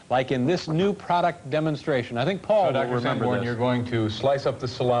you, like in this new product demonstration. I think Paul will remember this. You're going to slice up the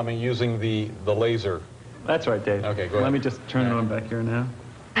salami using the laser. That's right, Dave. Okay, go ahead. Let me just turn it on back here now.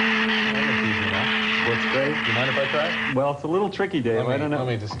 Works Great. Do you mind if I try? Well, it's a little tricky, Dave. I don't know.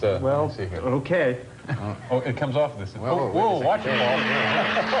 Let me just, well, see here. okay. Oh, it comes off this. Whoa, Whoa, watch it, Paul.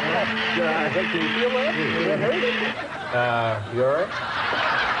 Can you feel that? Is that hurt? You all right?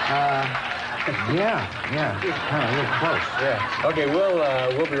 Yeah. Kind of a little close. Yeah. Okay,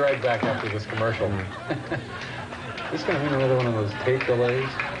 we'll be right back after this commercial. This going to be another one of those tape delays.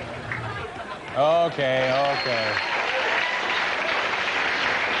 Okay.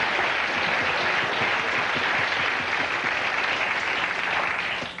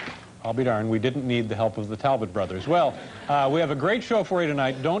 I'll be darned, we didn't need the help of the Talbot brothers. Well, we have a great show for you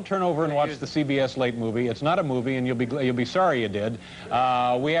tonight. Don't turn over and watch the CBS late movie. It's not a movie, and you'll be sorry you did.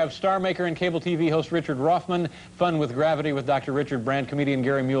 We have star maker and cable TV host Richard Rothman, Fun with Gravity with Dr. Richard Brandt, comedian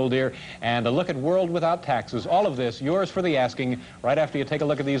Gary Muledeer, and a look at World Without Taxes. All of this, yours for the asking, right after you take a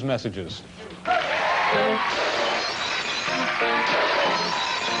look at these messages.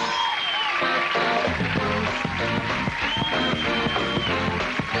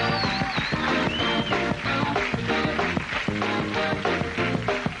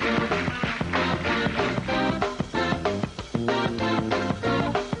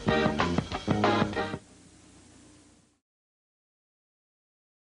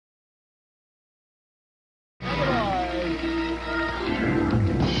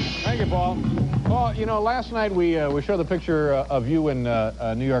 Paul, you know, last night we showed the picture of you in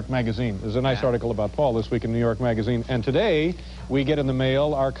New York Magazine. There's a nice article about Paul this week in New York Magazine. And today we get in the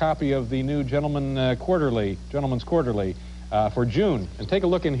mail our copy of the new Gentleman's Quarterly for June. And take a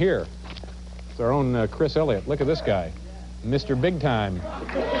look in here. It's our own Chris Elliott. Look at this guy, Mr. Big Time.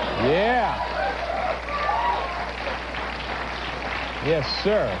 Yeah. Yes,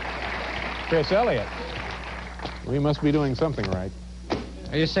 sir. Chris Elliott. We must be doing something right.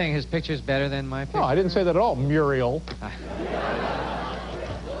 Are you saying his picture's better than my picture? No, I didn't say that at all, Muriel.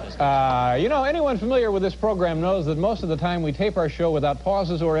 You know, anyone familiar with this program knows that most of the time we tape our show without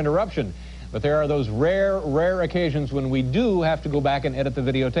pauses or interruption. But there are those rare occasions when we do have to go back and edit the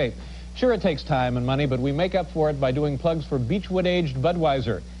videotape. Sure, it takes time and money, but we make up for it by doing plugs for Beechwood-aged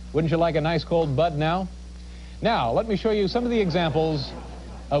Budweiser. Wouldn't you like a nice cold Bud now? Now, let me show you some of the examples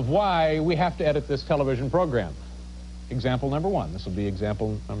of why we have to edit this television program. Example number one. This will be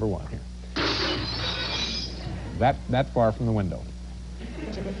example number one here. That far from the window.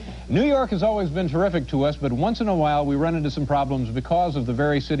 New York has always been terrific to us, but once in a while we run into some problems because of the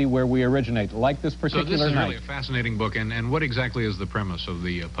very city where we originate, like this particular night. So this is really a fascinating book, and what exactly is the premise of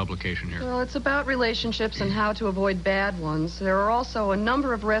the publication here? Well, it's about relationships and how to avoid bad ones. There are also a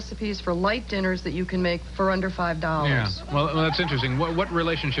number of recipes for light dinners that you can make for under $5. Yeah, well that's interesting. What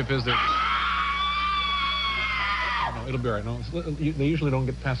relationship is there? It'll be all right. No, they usually don't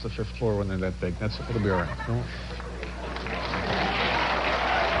get past the 5th floor when they're that big. It'll be all right. No.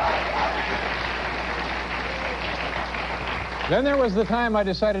 Then there was the time I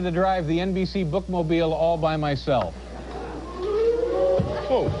decided to drive the NBC bookmobile all by myself.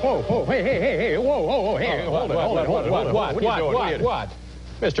 Whoa, hey, whoa, hey, hold it. What?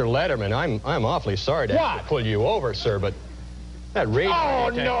 Mr. Letterman, I'm awfully sorry to have to pull you over, sir, but that radio... Oh,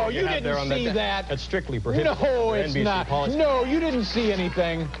 no, you didn't see that. That's strictly prohibited. No, it's not. No, you didn't see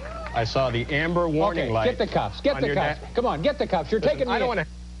anything. I saw the amber warning light. Get the cuffs. Get the cuffs. Come on, get the cuffs. You're taking me... I don't want to...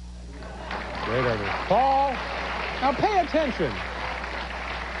 Great idea. Paul, now pay attention.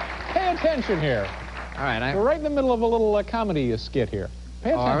 Pay attention here. All right, We're right in the middle of a little comedy skit here.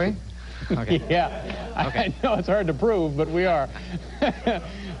 Pay attention. Are we? Okay. Yeah. Okay. I know it's hard to prove, but we are.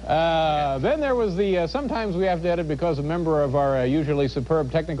 Then there was the sometimes we have to edit because a member of our usually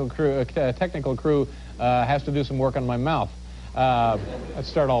superb technical crew has to do some work on my mouth. Let's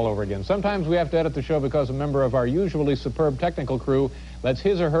start all over again. Sometimes we have to edit the show because a member of our usually superb technical crew lets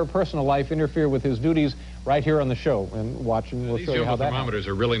his or her personal life interfere with his duties right here on the show. And watching, we'll show you how that happens. Thermometers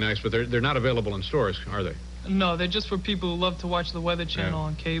are really nice, but they're not available in stores, are they? No, they're just for people who love to watch the Weather Channel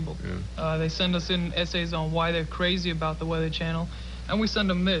on cable. Yeah. They send us in essays on why they're crazy about the Weather Channel, and we send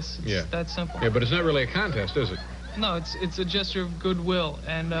them this. It's that simple. Yeah, but it's not really a contest, is it? No, it's a gesture of goodwill,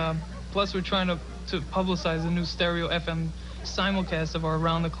 and plus we're trying to publicize the new stereo FM simulcast of our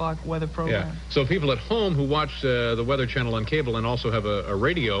round-the-clock weather program. Yeah. So people at home who watch the Weather Channel on cable and also have a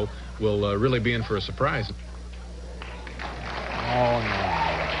radio will really be in for a surprise. Oh, no.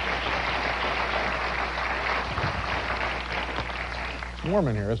 It's warm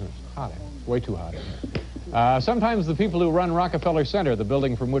in here, isn't it? It's hot in here. It's way too hot in here. Sometimes the people who run Rockefeller Center, the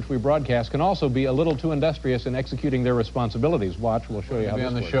building from which we broadcast, can also be a little too industrious in executing their responsibilities. Watch, we'll show you how this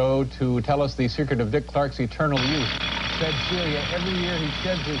works. On the show to tell us the secret of Dick Clark's eternal youth. Said Celia, every year he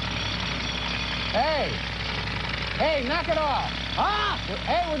sheds his... Hey! Hey, knock it off! Ah!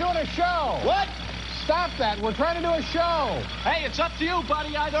 Hey, we're doing a show! What? stop that. We're trying to do a show. Hey, it's up to you,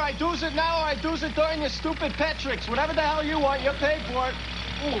 buddy. Either I do's it now or I do's it during your stupid Hettrich. Whatever the hell you want, you're paid for it.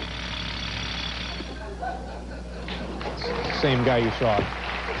 Ooh. Same guy you saw.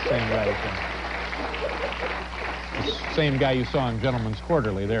 Same guy you saw. The same guy you saw in Gentleman's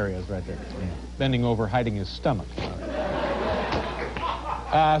Quarterly. There he is, right there. Bending over, hiding his stomach.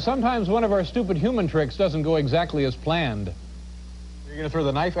 Sometimes one of our stupid human tricks doesn't go exactly as planned. You're going to throw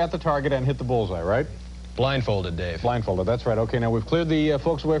the knife at the target and hit the bullseye, right? Blindfolded, Dave. Blindfolded, that's right. Okay, now we've cleared the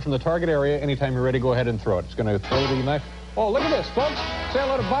folks away from the target area. Anytime you're ready, go ahead and throw it. It's going to throw the knife. Oh, look at this, folks. Say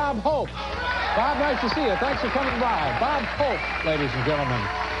hello to Bob Hope. Bob, nice to see you. Thanks for coming by. Bob Hope, ladies and gentlemen.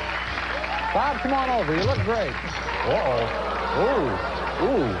 Bob, come on over. You look great. Uh-oh.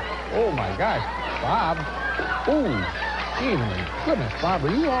 Ooh. Oh, my gosh. Bob. Ooh. Gee, my goodness, Bob,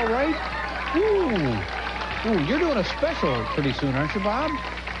 are you all right? Ooh, you're doing a special pretty soon, aren't you, Bob?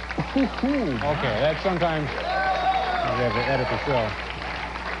 Okay, that's sometimes we have to edit the show.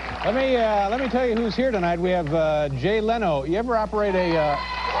 Let me tell you who's here tonight. We have Jay Leno. You ever operate a...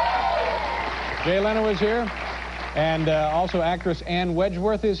 Jay Leno is here, and also actress Ann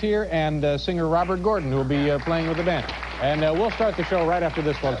Wedgeworth is here, and singer Robert Gordon, who will be playing with the band. And we'll start the show right after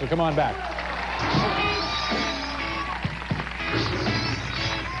this, folks, so come on back.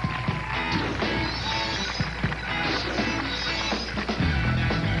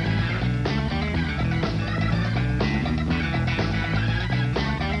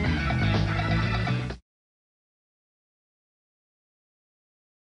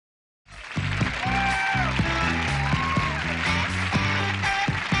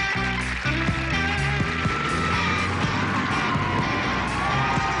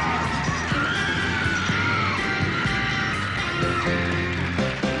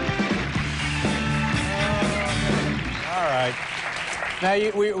 Now,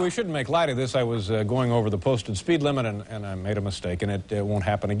 we shouldn't make light of this. I was going over the posted speed limit, and I made a mistake, and it won't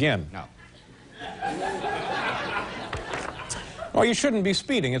happen again. No. Well, you shouldn't be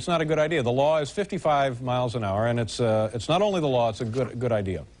speeding. It's not a good idea. The law is 55 miles an hour, and it's not only the law, it's a good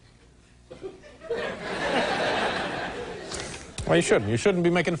idea. Well, you shouldn't. You shouldn't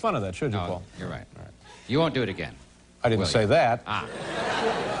be making fun of that, should you, Paul? You're right. All right. You won't do it again. I didn't say that. Ah.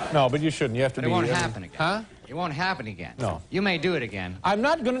 No, but you shouldn't. You have to but be... it won't happen again. Huh? It won't happen again. No. You may do it again. I'm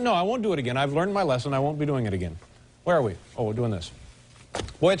not going to... No, I won't do it again. I've learned my lesson. I won't be doing it again. Where are we? Oh, we're doing this.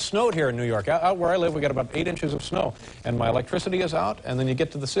 Boy, it snowed here in New York. Out where I live, we got about 8 inches of snow. And my electricity is out, and then you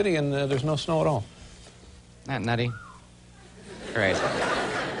get to the city, and there's no snow at all. Not nutty. Great.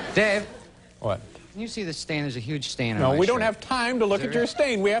 Dave. What? Can you see the stain? There's a huge stain on No, my we don't shirt. have time to look at your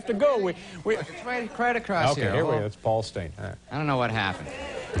stain. We have to go. Look, it's right across okay, here. Here we go. It's Paul's stain. All right. I don't know what happened.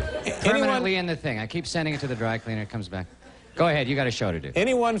 Permanently in the thing. I keep sending it to the dry cleaner. It comes back. Go ahead. You got a show to do.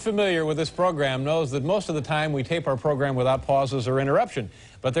 Anyone familiar with this program knows that most of the time we tape our program without pauses or interruption.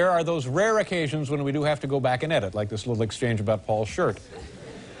 But there are those rare occasions when we do have to go back and edit, like this little exchange about Paul's shirt.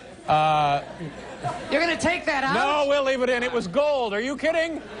 You're going to take that out? No, we'll leave it in. It was gold. Are you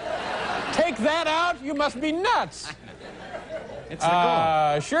kidding? Take that out? You must be nuts. It's the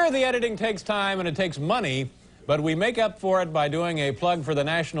gold. Sure, the editing takes time and it takes money, but we make up for it by doing a plug for the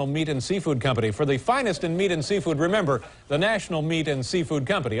National Meat and Seafood Company. For the finest in meat and seafood, remember, the National Meat and Seafood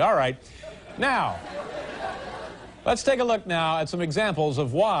Company. All right. Now, let's take a look now at some examples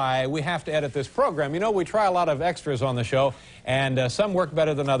of why we have to edit this program. You know, we try a lot of extras on the show, and some work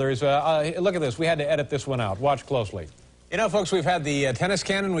better than others. Look at this. We had to edit this one out. Watch closely. You know, folks, we've had the tennis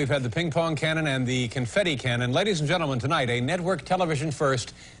cannon, we've had the ping-pong cannon, and the confetti cannon. Ladies and gentlemen, tonight, a network television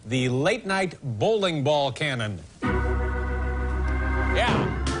first, the late-night bowling ball cannon. Yeah. Oh,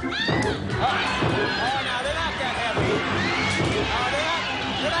 now, they're not that heavy.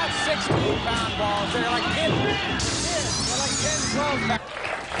 They're not 16-pound balls. They're like 10. They're like 10, 12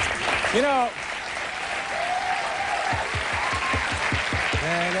 pounds. You know...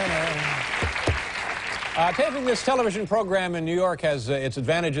 Taping this television program in New York has its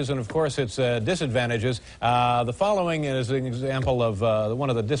advantages and, of course, its disadvantages. The following is an example of one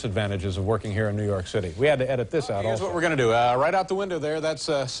of the disadvantages of working here in New York City. We had to edit this out. Here's what we're going to do. Right out the window there, that's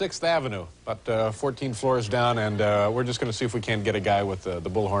 6th Avenue, about 14 floors down, and we're just going to see if we can't get a guy with the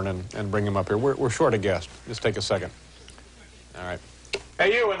bullhorn and bring him up here. We're short a guest. Just take a second. All right.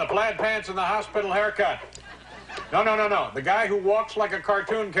 Hey, you in the plaid pants and the hospital haircut. No. The guy who walks like a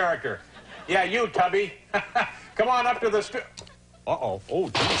cartoon character. Yeah, you, Tubby. Come on up to the Uh-oh. Oh,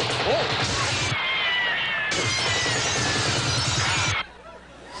 geez. Oh.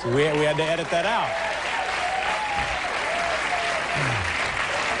 See, we had to edit that out.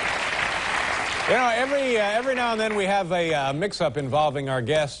 You know, every now and then we have a mix-up involving our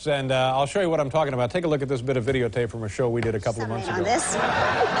guests, and I'll show you what I'm talking about. Take a look at this bit of videotape from a show we did a couple of months ago. This.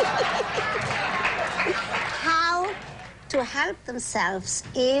 How to help themselves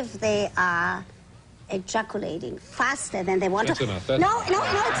if they are ejaculating faster than they want That's to. enough. No, it's not.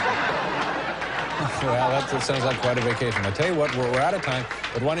 Well, that sounds like quite a vacation. I tell you what, we're out of time,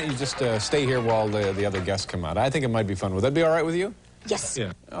 but why don't you just stay here while the other guests come out? I think it might be fun. Would that be all right with you? Yes.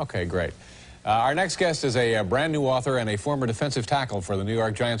 Yeah. Okay, great. Our next guest is a brand new author and a former defensive tackle for the New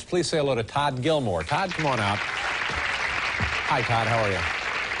York Giants. Please say hello to Todd Gilmore. Todd, come on out. Hi, Todd. How are you?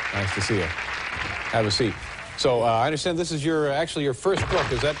 Nice to see you. Have a seat. So I understand this is actually your first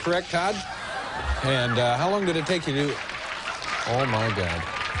book. Is that correct, Todd? And how long did it take you to... Oh, my God.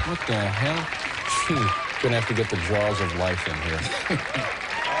 What the hell? Gee, gonna have to get the jaws of life in here.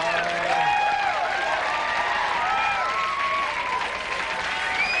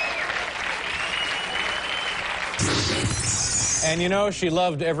 And you know, she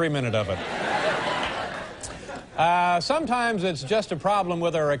loved every minute of it. Sometimes it's just a problem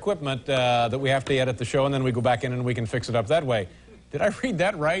with our equipment that we have to edit the show, and then we go back in and we can fix it up that way. Did I read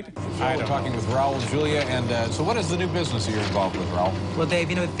that right? We're talking with Raul, Julia, and so what is the new business that you're involved with, Raul? Well, Dave,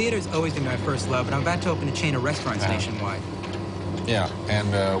 you know, theater's always been my first love, but I'm about to open a chain of restaurants nationwide. Yeah,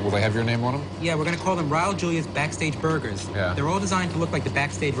 and will they have your name on them? Yeah, we're going to call them Raul Julia's Backstage Burgers. Yeah. They're all designed to look like the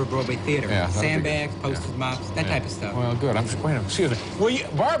backstage of a Broadway theater. Yeah, sandbags, posters, mops, that type of stuff. Well, good. Wait a minute, excuse me. Will you,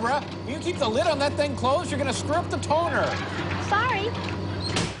 Barbara, will you keep the lid on that thing closed? You're going to screw up the toner. Sorry.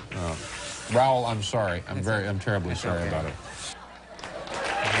 Oh. Raul, I'm sorry. I'm terribly sorry about it.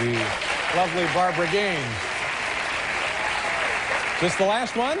 The lovely Barbara Gaines. Is this the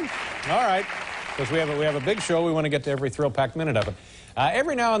last one? All right. Because we have a big show, we want to get to every thrill-packed minute of it.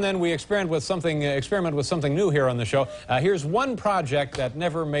 Every now and then we experiment with something new here on the show. Here's one project that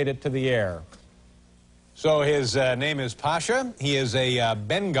never made it to the air. So his name is Pasha. He is a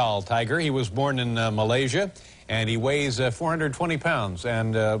Bengal tiger. He was born in Malaysia, and he weighs 420 pounds.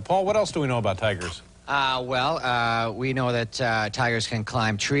 And Paul, what else do we know about tigers? We know that tigers can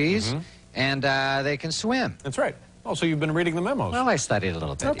climb trees, and they can swim. That's right. Oh, so you've been reading the memos. Well, I studied a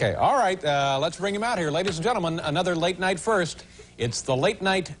little bit. Okay, all right. Let's bring him out here. Ladies and gentlemen, another late night first. It's the late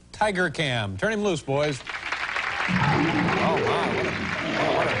night Tiger Cam. Turn him loose, boys. Oh, my.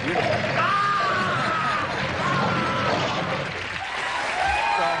 What a beautiful...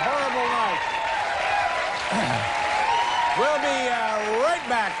 It's a horrible night. We'll be right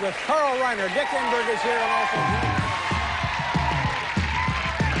back with Carl Reiner. Dick Enberg is here and also...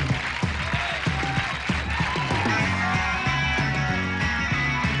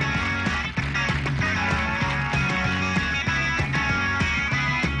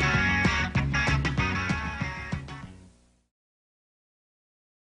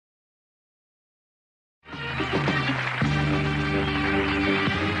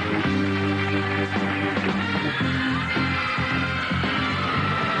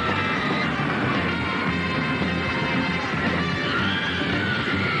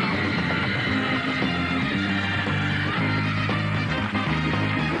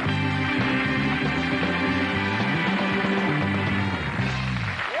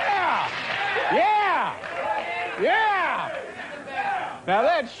 Now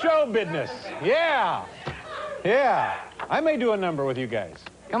that's show business. Yeah. Yeah. I may do a number with you guys.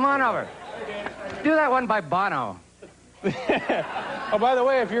 Come on over. Do that one by Bono. Oh, by the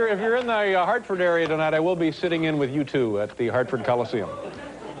way, if you're in the Hartford area tonight, I will be sitting in with you two at the Hartford Coliseum.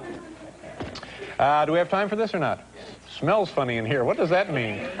 Do we have time for this or not? Smells funny in here. What does that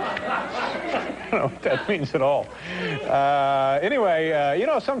mean? I don't know what that means at all. Anyway, you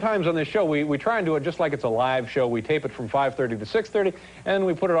know, sometimes on this show, we try and do it just like it's a live show. We tape it from 5:30 to 6:30, and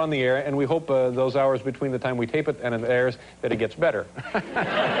we put it on the air, and we hope those hours between the time we tape it and it airs that it gets better.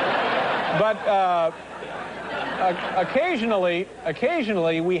 But occasionally,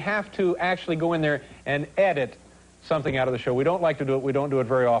 we have to actually go in there and edit something out of the show. We don't like to do it. We don't do it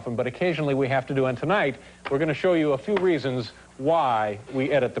very often, but occasionally we have to do it. And tonight, we're going to show you a few reasons why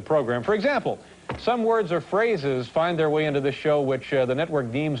we edit the program. For example, some words or phrases find their way into the show which the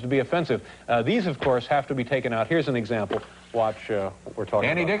network deems to be offensive. These, of course, have to be taken out. Here's an example. Watch what we're talking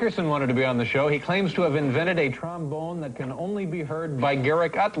about. Danny Dickerson wanted to be on the show. He claims to have invented a trombone that can only be heard by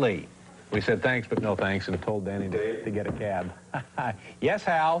Garrick Utley. We said thanks, but no thanks, and told Danny to get a cab. Yes,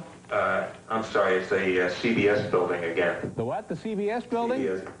 Hal? I'm sorry, it's a CBS building again. The what? The CBS building?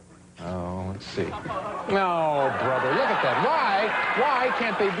 CBS. Oh, let's see. No, brother, look at that. Why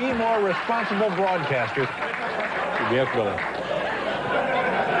can't they be more responsible broadcasters? CBS building.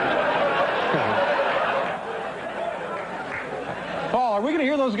 Paul, are we going to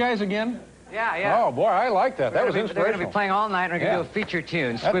hear those guys again? Yeah, yeah. Oh, boy, I like that. That was inspirational. They're going to be playing all night, and we're going to do a feature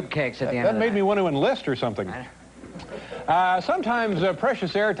tune, Squib Cakes, at the end of that. That made me want to enlist or something. Sometimes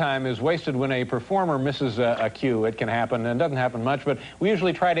precious airtime is wasted when a performer misses a cue. It can happen, and it doesn't happen much, but we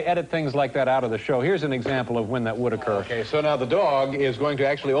usually try to edit things like that out of the show. Here's an example of when that would occur. Okay, so now the dog is going to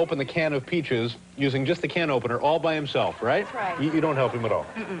actually open the can of peaches using just the can opener all by himself, right? That's right. You don't help him at all?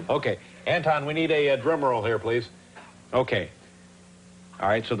 Okay. Anton, we need a drum roll here, please. Okay. All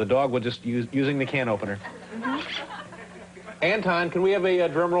right, so the dog will just using the can opener. Anton, can we have a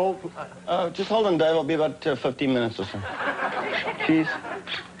drum roll? Just hold on, Dave. It'll be about 15 minutes or so. Cheese.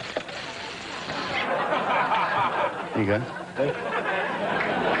 You go.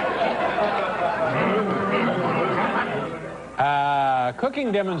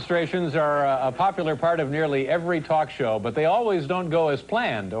 Cooking demonstrations are a popular part of nearly every talk show, but they always don't go as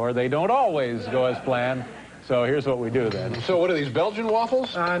planned, or they don't always go as planned. So here's what we do then. So what are these, Belgian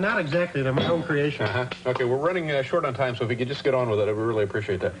waffles? Not exactly. They're my own creation. Okay, we're running short on time, so if you could just get on with it, I would really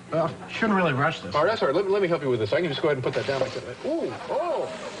appreciate that. Well, shouldn't really rush this. All right, that's all right. Let me help you with this. I can just go ahead and put that down like that. Ooh,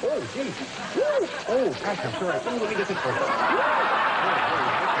 geez. Woo. Oh, gosh, I'm sorry. Let me get this first.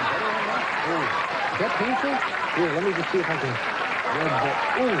 Is that painful? Here, let me just see if I can...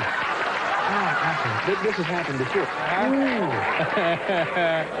 Ooh. This has happened before.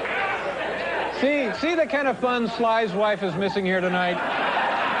 See the kind of fun Sly's wife is missing here tonight?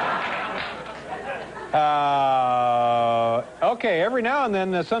 Okay, every now and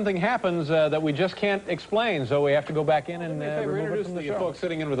then something happens that we just can't explain, so we have to go back in and introduce the folks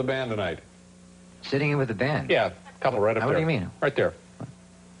sitting in with the band tonight. Sitting in with the band? Yeah, a couple right up there. What do you mean? Right there.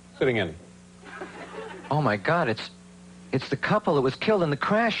 Sitting in. Oh, my God, it's the couple that was killed in the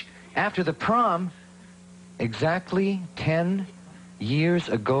crash after the prom exactly 10 years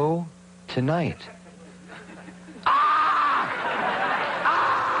ago tonight.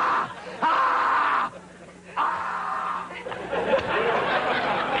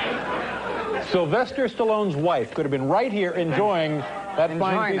 Sylvester Stallone's wife could have been right here enjoying that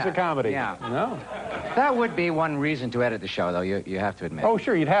fine piece of comedy. Yeah. No? That would be one reason to edit the show, though, you have to admit. Oh,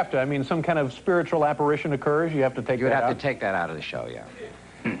 sure, you'd have to. I mean, some kind of spiritual apparition occurs, you have to take that out. You would have to take that out of the show, yeah.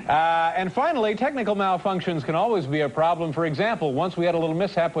 And finally, technical malfunctions can always be a problem. For example, once we had a little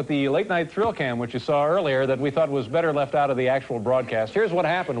mishap with the late-night thrill cam, which you saw earlier, that we thought was better left out of the actual broadcast. Here's what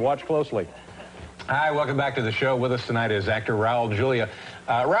happened. Watch closely. Hi, welcome back to the show. With us tonight is actor Raul Julia.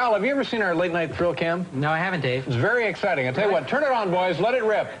 Raul, have you ever seen our late-night thrill cam? No, I haven't, Dave. It's very exciting. I'll tell you what, turn it on, boys. Let it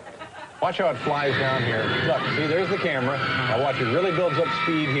rip. Watch how it flies down here. Look, see, there's the camera. Now watch, it really builds up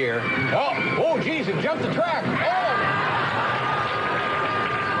speed here. Oh, geez, it jumped the track. Oh!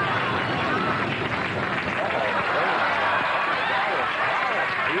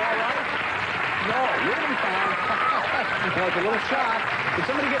 Like a little shot. Did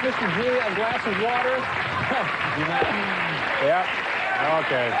somebody get Mr. Julia a glass of water? Yeah.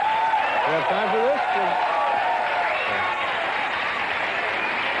 Okay. We have time for this?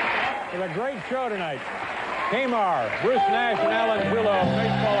 It's a great show tonight. Kamar, Bruce Nash, and Alan Willow,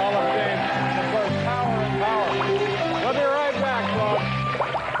 Baseball Hall of Fame, and of course, Power and Power. We'll be right back, folks.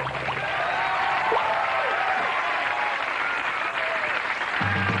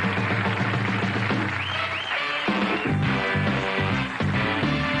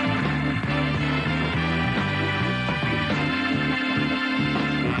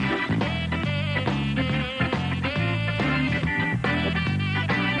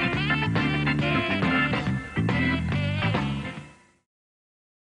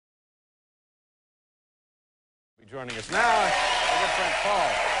 Joining us now, our good friend Paul.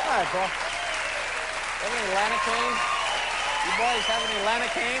 Hi, Paul. Have any Lanacane? You boys have any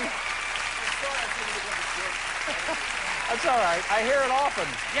Lanacane? That's all right. I hear it often.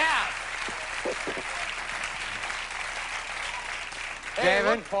 Yeah. Hey,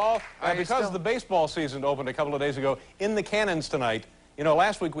 look, Paul, because the baseball season opened a couple of days ago, in the cannons tonight, you know,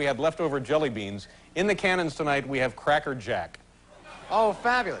 last week we had leftover jelly beans. In the cannons tonight, we have Cracker Jack. Oh,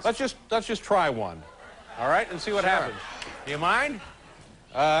 fabulous. Let's just try one. All right, and see what happens. Do you mind?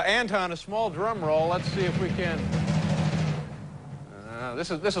 Anton, a small drum roll. Let's see if we can. This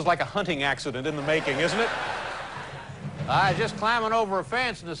is like a hunting accident in the making, isn't it? Just climbing over a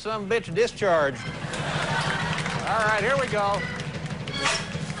fence and the some bitch discharged. All right, here we go.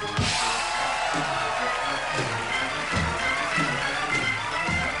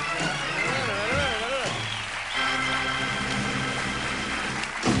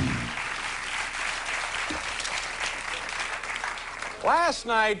 Last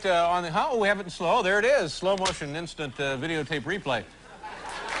night on the... Oh, we have it in slow. Oh, there it is. Slow motion instant videotape replay.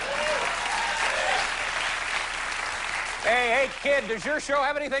 Hey, kid, does your show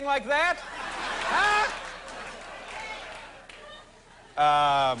have anything like that?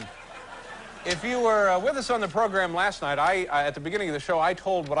 If you were with us on the program last night, at the beginning of the show, I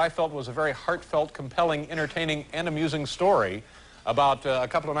told what I felt was a very heartfelt, compelling, entertaining, and amusing story about a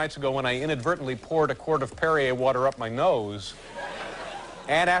couple of nights ago when I inadvertently poured a quart of Perrier water up my nose.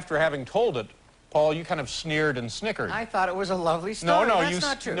 And after having told it, Paul, you kind of sneered and snickered. I thought it was a lovely story. No, That's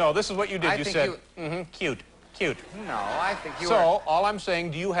not true. No, this is what you did. You said, cute, cute. No, I think you So, all I'm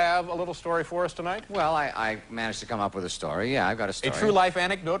saying, do you have a little story for us tonight? Well, I managed to come up with a story. Yeah, I've got a story. A true life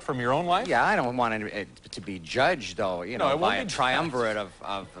anecdote from your own life? Yeah, I don't want it to be judged, though, you know, by a triumvirate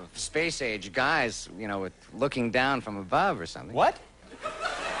of space-age guys, you know, looking down from above or something. What?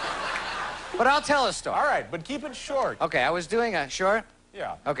 But I'll tell a story. All right, but keep it short. Okay, I was doing a... Short?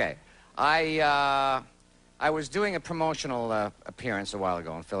 Yeah. Okay. I was doing a promotional appearance a while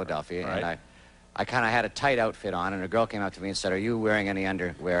ago in Philadelphia, right. and I kind of had a tight outfit on, and a girl came up to me and said, "Are you wearing any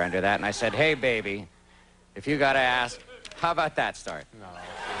underwear under that?" And I said, "Hey, baby, if you got to ask, how about that story?" No.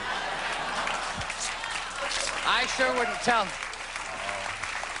 I sure wouldn't tell.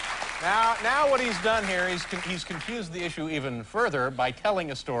 Now what he's done here, he's confused the issue even further by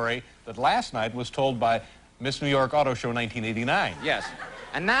telling a story that last night was told by Miss New York Auto Show 1989. Yes.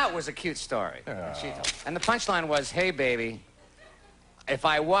 And that was a cute story. That she told. And the punchline was, "Hey, baby, if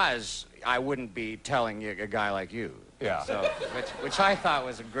I was, I wouldn't be telling you a guy like you." Yeah. So, which I thought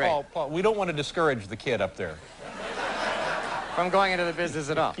was a great... Paul, we don't want to discourage the kid up there. From going into the business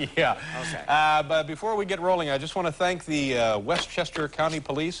at all. Yeah. Okay. But before we get rolling, I just want to thank the Westchester County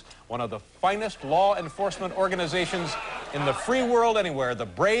Police, one of the finest law enforcement organizations in the free world anywhere, the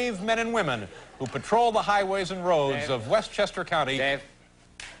brave men and women who patrol the highways and roads of Westchester County. Dave.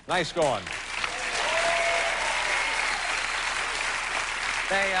 Nice going.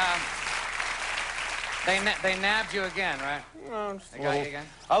 They nabbed you again, right? They got you again?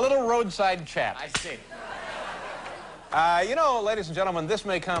 A little roadside chat. I see. You know, ladies and gentlemen, this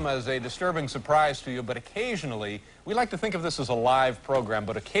may come as a disturbing surprise to you, but occasionally, we like to think of this as a live program,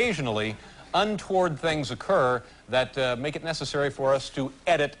 but occasionally, untoward things occur that make it necessary for us to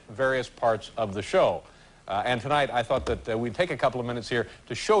edit various parts of the show. And tonight, I thought that we'd take a couple of minutes here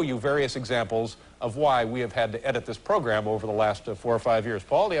to show you various examples of why we have had to edit this program over the last 4 or 5 years.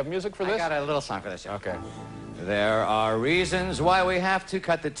 Paul, do you have music for this? I got a little song for this. Yeah. Okay. There are reasons why we have to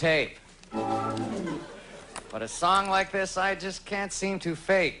cut the tape. But a song like this, I just can't seem to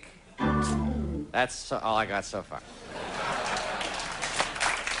fake. That's all I got so far. All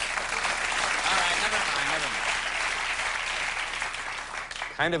right, never mind.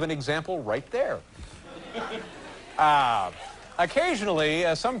 Kind of an example right there. Occasionally,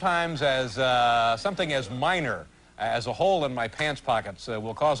 sometimes as something as minor as a hole in my pants pockets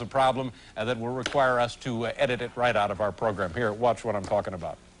will cause a problem that will require us to edit it right out of our program. Here, watch what I'm talking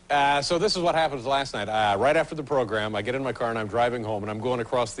about. So this is what happens last night. Right after the program, I get in my car and I'm driving home, and I'm going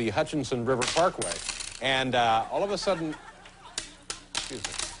across the Hutchinson River Parkway. And all of a sudden, excuse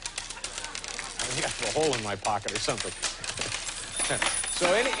me, I think I have a hole in my pocket or something.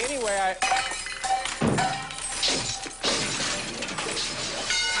 So anyway,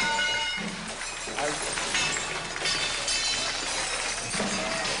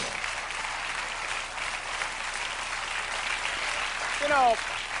 you know,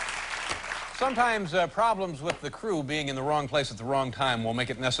 sometimes problems with the crew being in the wrong place at the wrong time will make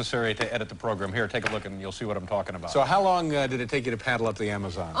it necessary to edit the program. Here, take a look and you'll see what I'm talking about. So how long did it take you to paddle up the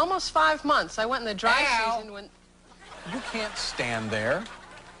Amazon? Almost 5 months. I went in the dry season when... You can't stand there.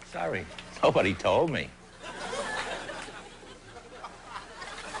 Sorry, nobody told me.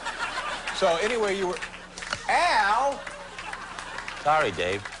 So anyway, you were... Al! Sorry,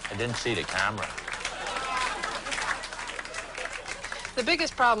 Dave. I didn't see the camera. The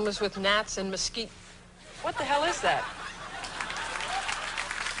biggest problem was with gnats and mosquitoes. What the hell is that?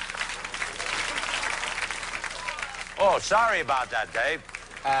 Oh, sorry about that, Dave.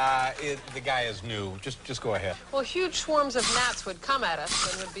 The guy is new. Just go ahead. Well, huge swarms of gnats would come at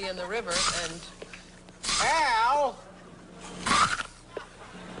us and would be in the river, and... Al!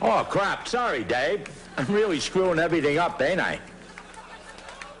 Oh, crap. Sorry, Dave. I'm really screwing everything up, ain't I?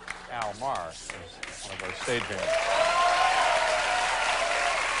 Al Marr is one of our stagehands.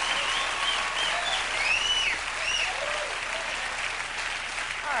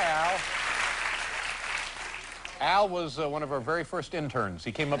 Hi, Al. Al was one of our very first interns.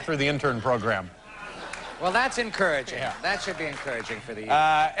 He came up through the intern program. Well, that's encouraging. Yeah. That should be encouraging for the...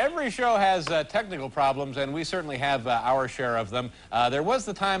 Every show has technical problems, and we certainly have our share of them. There was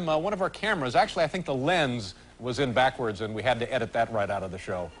the time one of our cameras, actually I think the lens was in backwards, and we had to edit that right out of the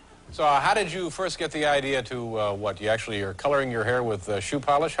show. So how did you first get the idea to, what, you actually are coloring your hair with shoe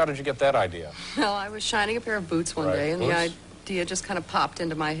polish? How did you get that idea? Well, I was shining a pair of boots one day, and the idea just kind of popped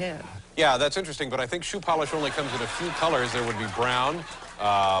into my head. Yeah, that's interesting, but I think shoe polish only comes in a few colors. There would be brown,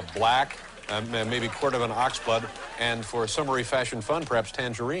 black, maybe quart of an oxblood, and for summery fashion fun, perhaps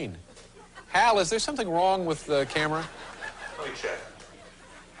tangerine. Hal, is there something wrong with the camera? Let me check.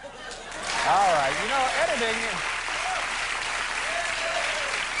 All right, you know,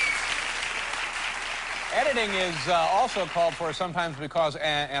 editing is also called for sometimes because,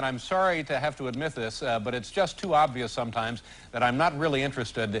 and I'm sorry to have to admit this, but it's just too obvious sometimes that I'm not really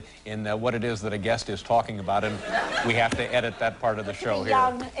interested in what it is that a guest is talking about, and we have to edit that part of the show here.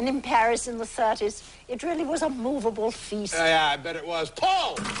 Young and in Paris in the 30s, it really was a movable feast. Yeah, I bet it was.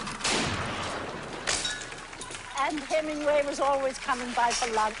 Paul! And Hemingway was always coming by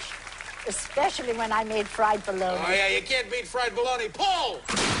for lunch, especially when I made fried bologna. Oh, yeah, you can't beat fried bologna. Paul!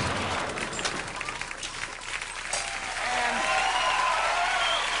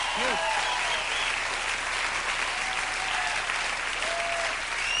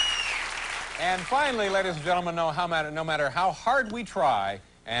 And finally, ladies and gentlemen, no matter how hard we try,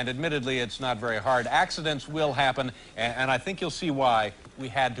 and admittedly it's not very hard, accidents will happen, and I think you'll see why we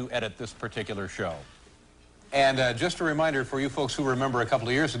had to edit this particular show. And just a reminder for you folks who remember a couple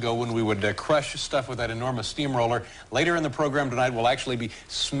of years ago when we would crush stuff with that enormous steamroller, later in the program tonight we'll actually be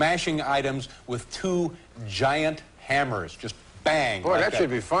smashing items with 2 giant hammers. Just bang. Boy, that should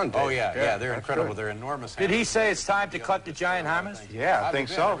be fun, Dave. Oh, yeah, they're incredible. Good. They're enormous hammers. Did he say it's time to cut the giant hammers? Yeah, I think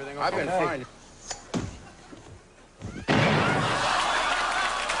so. I've been fine.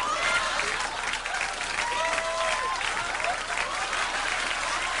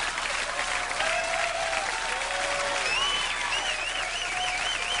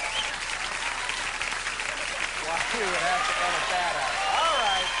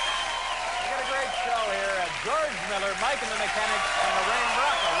 Mike and the Mechanics and Lorraine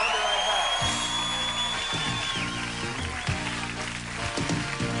Bracco. We'll be right back.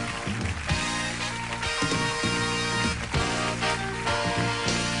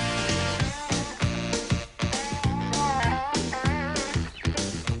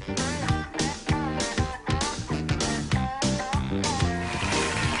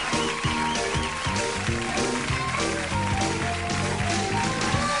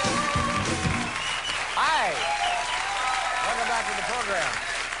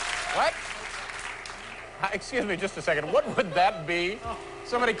 What? Excuse me just a second. What would that be?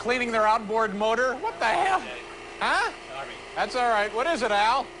 Somebody cleaning their outboard motor? What the hell? Huh? That's all right. What is it,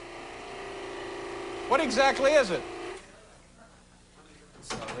 Al? What exactly is it?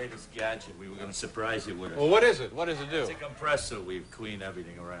 It's our latest gadget. We were going to surprise you with it. Well, what is it? What does it do? It's a compressor. We've cleaned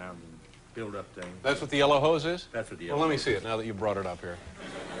everything around and built up things. That's what the yellow hose is? That's what the yellow hose is. Well, let me see it now that you brought it up here.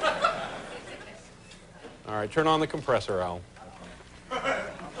 All right, turn on the compressor, Al.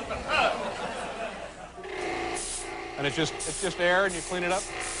 And it's just air, and you clean it up.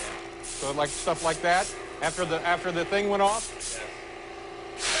 So like stuff like that after the thing went off.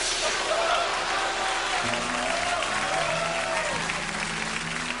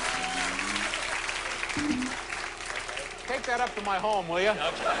 Take that up to my home, will you?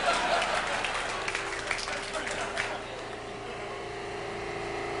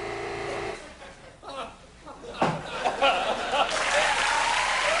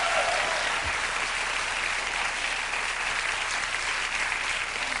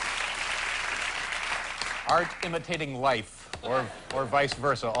 Art imitating life, or vice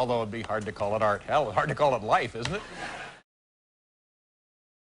versa, although it'd be hard to call it art. Hell, hard to call it life, isn't it?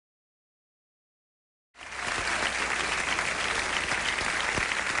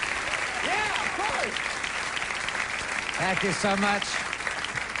 Yeah, of course. Thank you so much.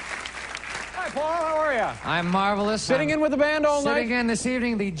 Hi, Paul. How are you? I'm marvelous. Sitting in with the band all night? Sitting in this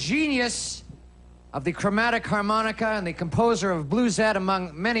evening, the genius of the chromatic harmonica and the composer of Bluesette,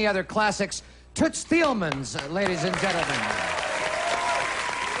 among many other classics, Toots Thielmans, ladies and gentlemen.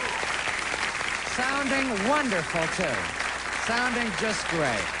 Sounding wonderful, too. Sounding just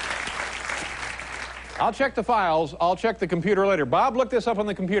great. I'll check the files. I'll check the computer later. Bob, look this up on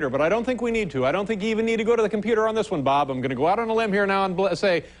the computer, but I don't think we need to. I don't think you even need to go to the computer on this one, Bob. I'm going to go out on a limb here now and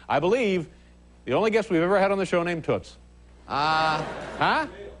say, I believe the only guest we've ever had on the show named Toots. Huh?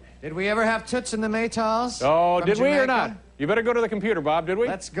 Did we ever have Toots in the Maytals? Oh, did Jamaica? we or not? You better go to the computer, Bob, did we?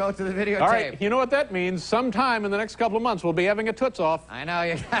 Let's go to the videotape. All right, you know what that means? Sometime in the next couple of months, we'll be having a Toots off. I know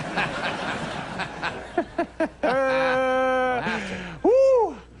you.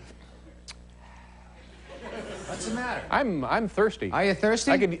 Woo! What's the matter? I'm thirsty. Are you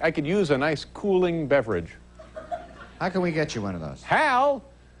thirsty? I could use a nice cooling beverage. How can we get you one of those? Hal,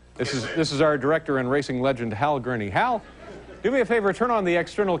 This is our director and racing legend, Hal Gurney. Hal, do me a favor, turn on the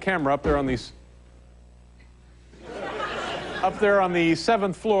external camera up there on these... up there on the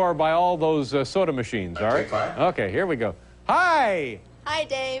 7th floor by all those soda machines, all right? Fine. Okay, here we go. Hi! Hi,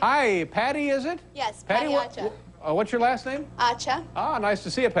 Dave. Hi, Patty, is it? Yes, Patty Acha. What's your last name? Acha. Ah, nice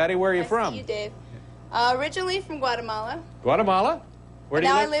to see you, Patty. Where are you from? Nice to see you, Dave. Originally from Guatemala. Guatemala? Where do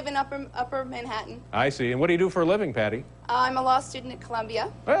you Now live? I live in Upper Manhattan. I see. And what do you do for a living, Patty? I'm a law student at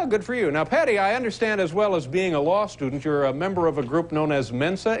Columbia. Well, good for you. Now, Patty, I understand as well as being a law student, you're a member of a group known as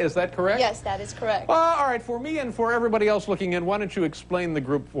Mensa. Is that correct? Yes, that is correct. All right, for me and for everybody else looking in, why don't you explain the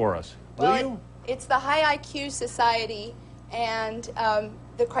group for us? Will you? It's the High IQ Society, and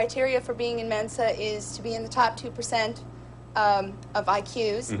the criteria for being in Mensa is to be in the top 2% of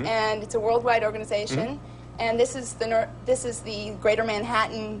IQs, and it's a worldwide organization. And this is the Greater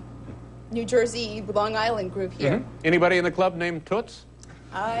Manhattan, New Jersey, Long Island group here. Anybody in the club named Toots?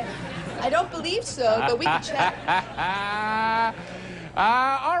 I don't believe so, but we can check.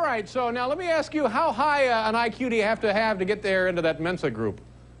 All right, so now let me ask you, how high an IQ do you have to get there into that Mensa group?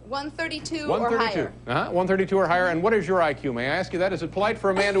 132 or higher. 132 or higher. And what is your IQ? May I ask you that? Is it polite for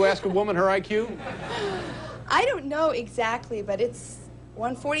a man to ask a woman her IQ? I don't know exactly, but it's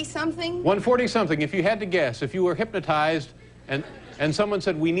 140-something. 140-something. If you had to guess, if you were hypnotized and someone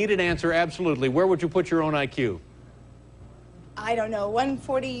said, we need an answer absolutely, where would you put your own IQ? I don't know,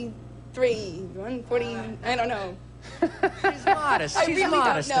 143, 140, I don't know. She's modest. I really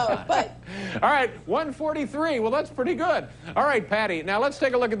don't know, but... All right, 143. Well, that's pretty good. All right, Patty, now let's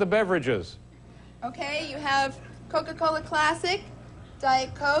take a look at the beverages. Okay, you have Coca-Cola Classic,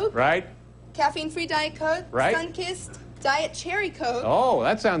 Diet Coke. Right. Caffeine-free Diet Coke. Right. Sunkissed, Diet Cherry Coke. Oh,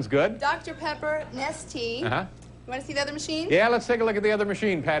 that sounds good. Dr. Pepper, Nestea. You want to see the other machine? Yeah, let's take a look at the other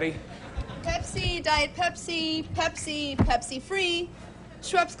machine, Patty. Pepsi, Diet Pepsi, Pepsi, Pepsi-free,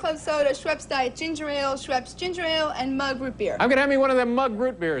 Schweppes Club Soda, Schweppes Diet Ginger Ale, Schweppes Ginger Ale, and Mug Root Beer. I'm going to have me one of them mug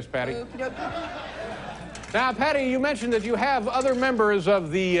root beers, Patty. Okey-dokey. Now, Patty, you mentioned that you have other members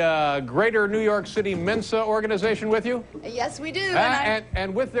of the Greater New York City Mensa organization with you? Yes, we do.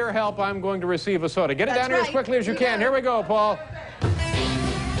 And with their help, I'm going to receive a soda. Get it down here as quickly as you can. Here we go, Paul.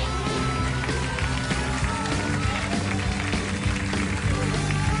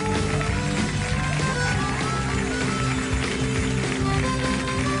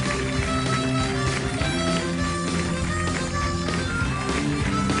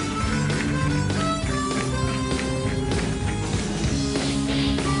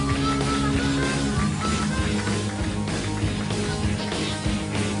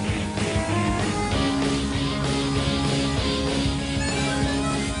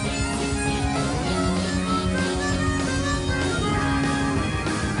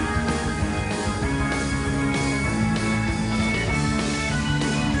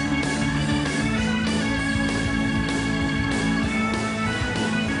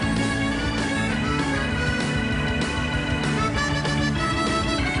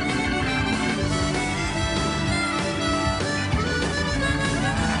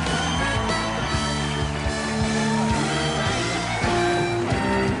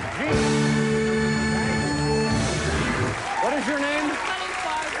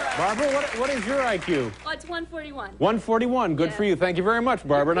 What is your IQ? Oh, it's 141. 141. Good for you. Thank you very much,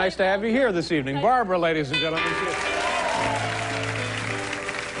 Barbara. Nice to have you here this evening. Barbara, ladies and gentlemen.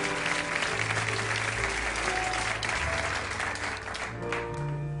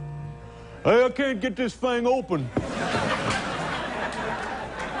 Hey, I can't get this thing open.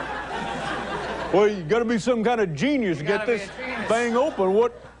 Well, you got to be some kind of genius to get this thing open.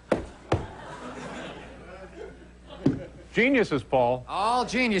 What? Geniuses, Paul. All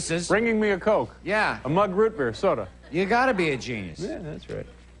geniuses. Bringing me a Coke. Yeah. A mug root beer, soda. You got to be a genius. Yeah, that's right.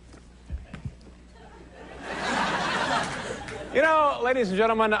 You know, ladies and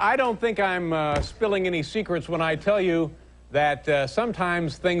gentlemen, I don't think I'm spilling any secrets when I tell you that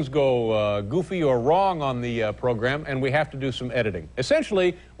sometimes things go goofy or wrong on the program, and we have to do some editing.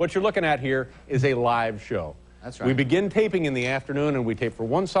 Essentially, what you're looking at here is a live show. That's right. We begin taping in the afternoon, and we tape for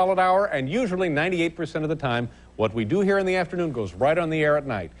 1 solid hour, and usually 98% of the time, what we do here in the afternoon goes right on the air at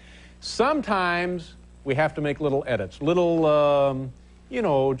night. Sometimes we have to make little edits, little, you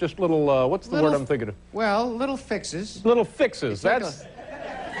know, just little, what's the word I'm thinking of? Well, little fixes. Little fixes. That's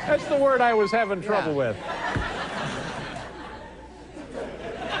the word I was having trouble with.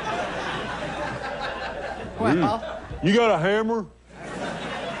 Well, you got a hammer?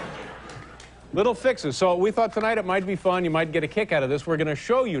 Little fixes. So we thought tonight it might be fun. You might get a kick out of this. We're going to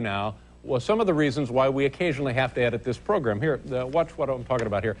show you now some of the reasons why we occasionally have to edit this program. Here, watch what I'm talking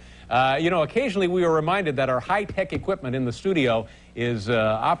about here. You know, occasionally we are reminded that our high-tech equipment in the studio is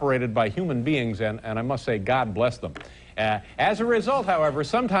operated by human beings, and I must say, God bless them. As a result, however,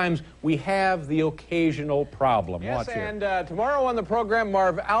 sometimes we have the occasional problem. Yes, Watch here. and tomorrow on the program,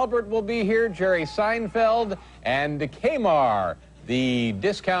 Marv Albert will be here, Jerry Seinfeld, and Kmar, the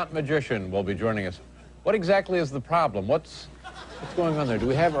discount magician, will be joining us. What exactly is the problem? What's going on there?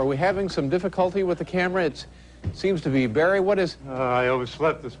 Are we having some difficulty with the camera? It seems to be. Barry, what is... I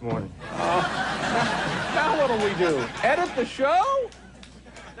overslept this morning. Now what'll we do? Edit the show?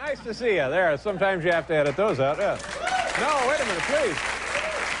 Nice to see you. There, sometimes you have to edit those out. Yeah. No, wait a minute, please.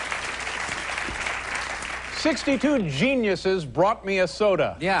 62 geniuses brought me a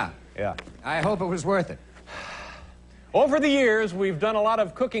soda. Yeah. Yeah. I hope it was worth it. Over the years, we've done a lot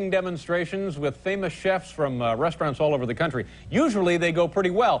of cooking demonstrations with famous chefs from restaurants all over the country. Usually they go pretty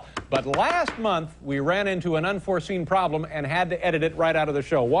well, but last month we ran into an unforeseen problem and had to edit it right out of the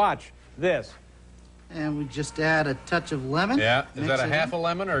show. Watch this. And we just add a touch of lemon. Yeah, is that a half a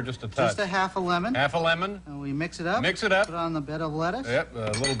lemon or just a touch? Just a half a lemon. Half a lemon. And we mix it up. Mix it up. Put it on the bed of lettuce. Yep,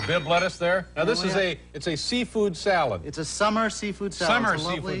 a little bib lettuce there. Now this is it's a seafood salad. It's a summer seafood salad. Summer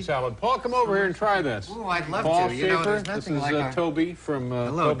seafood salad. Paul, come over here and try this. Ooh, I'd love Paul to. Schaefer, You know, there's this nothing is like Toby from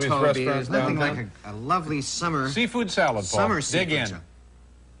Hello, Toby's Toby. restaurant There's nothing downtown. like a lovely summer Seafood salad, Paul. Summer Dig seafood in. salad.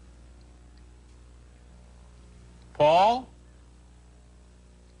 Paul?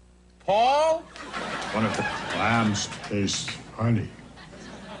 Paul? One of the clams tastes honey.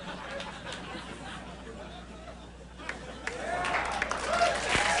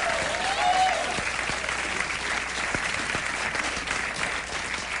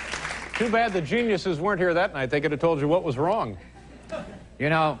 Too bad the geniuses weren't here that night. They could have told you what was wrong. You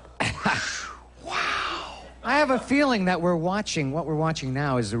know, I have a feeling that what we're watching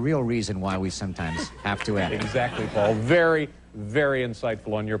now is the real reason why we sometimes have to edit. Exactly, Paul. Very, very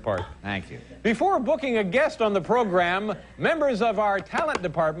insightful on your part. Thank you. Before booking a guest on the program, members of our talent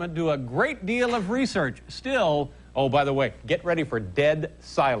department do a great deal of research. Still, oh, by the way, get ready for dead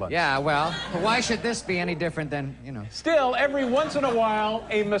silence. Yeah, well, why should this be any different than, you know? Still, every once in a while,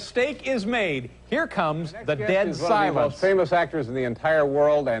 a mistake is made. Here comes the dead He's one of the silence. most famous actors in the entire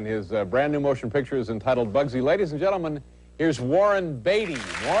world, and his brand new motion picture is entitled Bugsy. Ladies and gentlemen, here's Warren Beatty.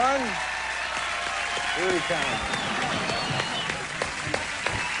 Warren, here he comes.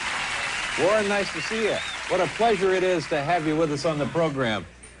 Warren, nice to see you. What a pleasure it is to have you with us on the program.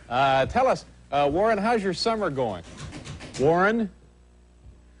 Tell us, Warren, how's your summer going? Warren?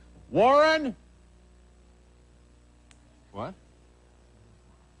 Warren? What?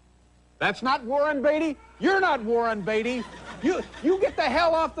 That's not Warren Beatty. You're not Warren Beatty. You get the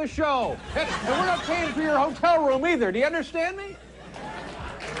hell off the show. And we're not paying for your hotel room either. Do you understand me?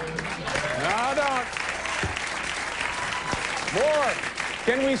 No, don't. More.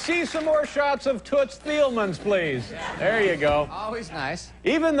 Can we see some more shots of Toots Thielmans, please? There you go. Always nice.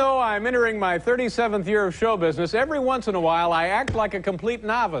 Even though I'm entering my 37th year of show business, every once in a while I act like a complete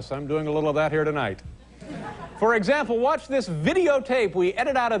novice. I'm doing a little of that here tonight. For example, watch this videotape we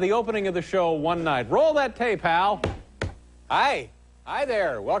edit out of the opening of the show one night. Roll that tape, Hal. Hi. Hi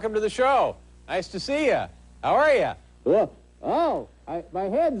there. Welcome to the show. Nice to see you. How are you? Well, oh, my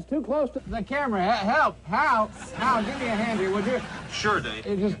head's too close to the camera. Help. Hal, give me a hand here, would you? Sure, Dave.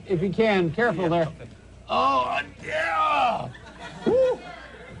 Just, if you can, careful there. Oh, yeah. Woo.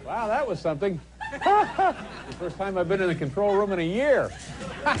 Wow, that was something. The first time I've been in the control room in a year.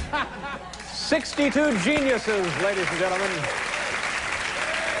 62 geniuses, ladies and gentlemen.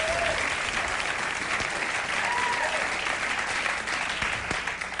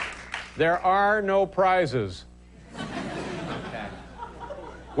 There are no prizes.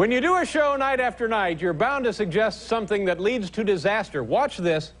 When you do a show night after night, you're bound to suggest something that leads to disaster. Watch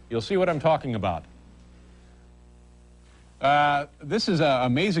this. You'll see what I'm talking about. This is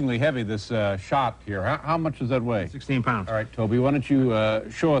amazingly heavy, this shot here. How much does that weigh? 16 pounds. All right, Toby, why don't you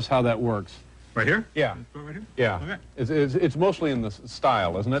show us how that works? Right here? Yeah. Right here? Yeah. Okay. It's mostly in the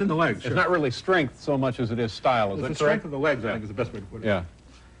style, isn't it? It's in the legs, It's not really strength so much as it is style, is It's that the correct? strength of the legs, I think, is the best way to put it. Yeah.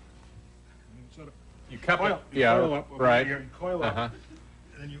 You cup it. Yeah, Coil up over right. here, you coil up, and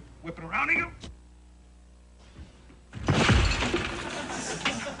then you whip it around again.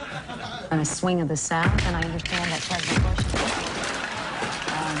 On a swing of the South, and I understand that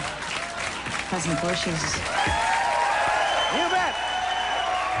President Bush is... You bet!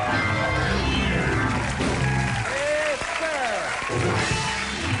 Yes, sir!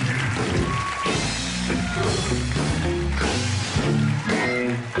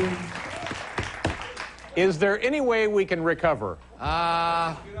 Is there any way we can recover?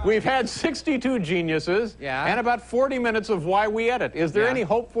 We've had 62 geniuses and about 40 minutes of Why We Edit. Is there any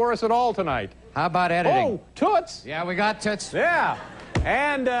hope for us at all tonight? How about editing? Oh, Toots! Yeah, we got Toots. Yeah.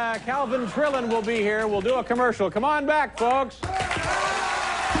 And Calvin Trillin will be here. We'll do a commercial. Come on back, folks.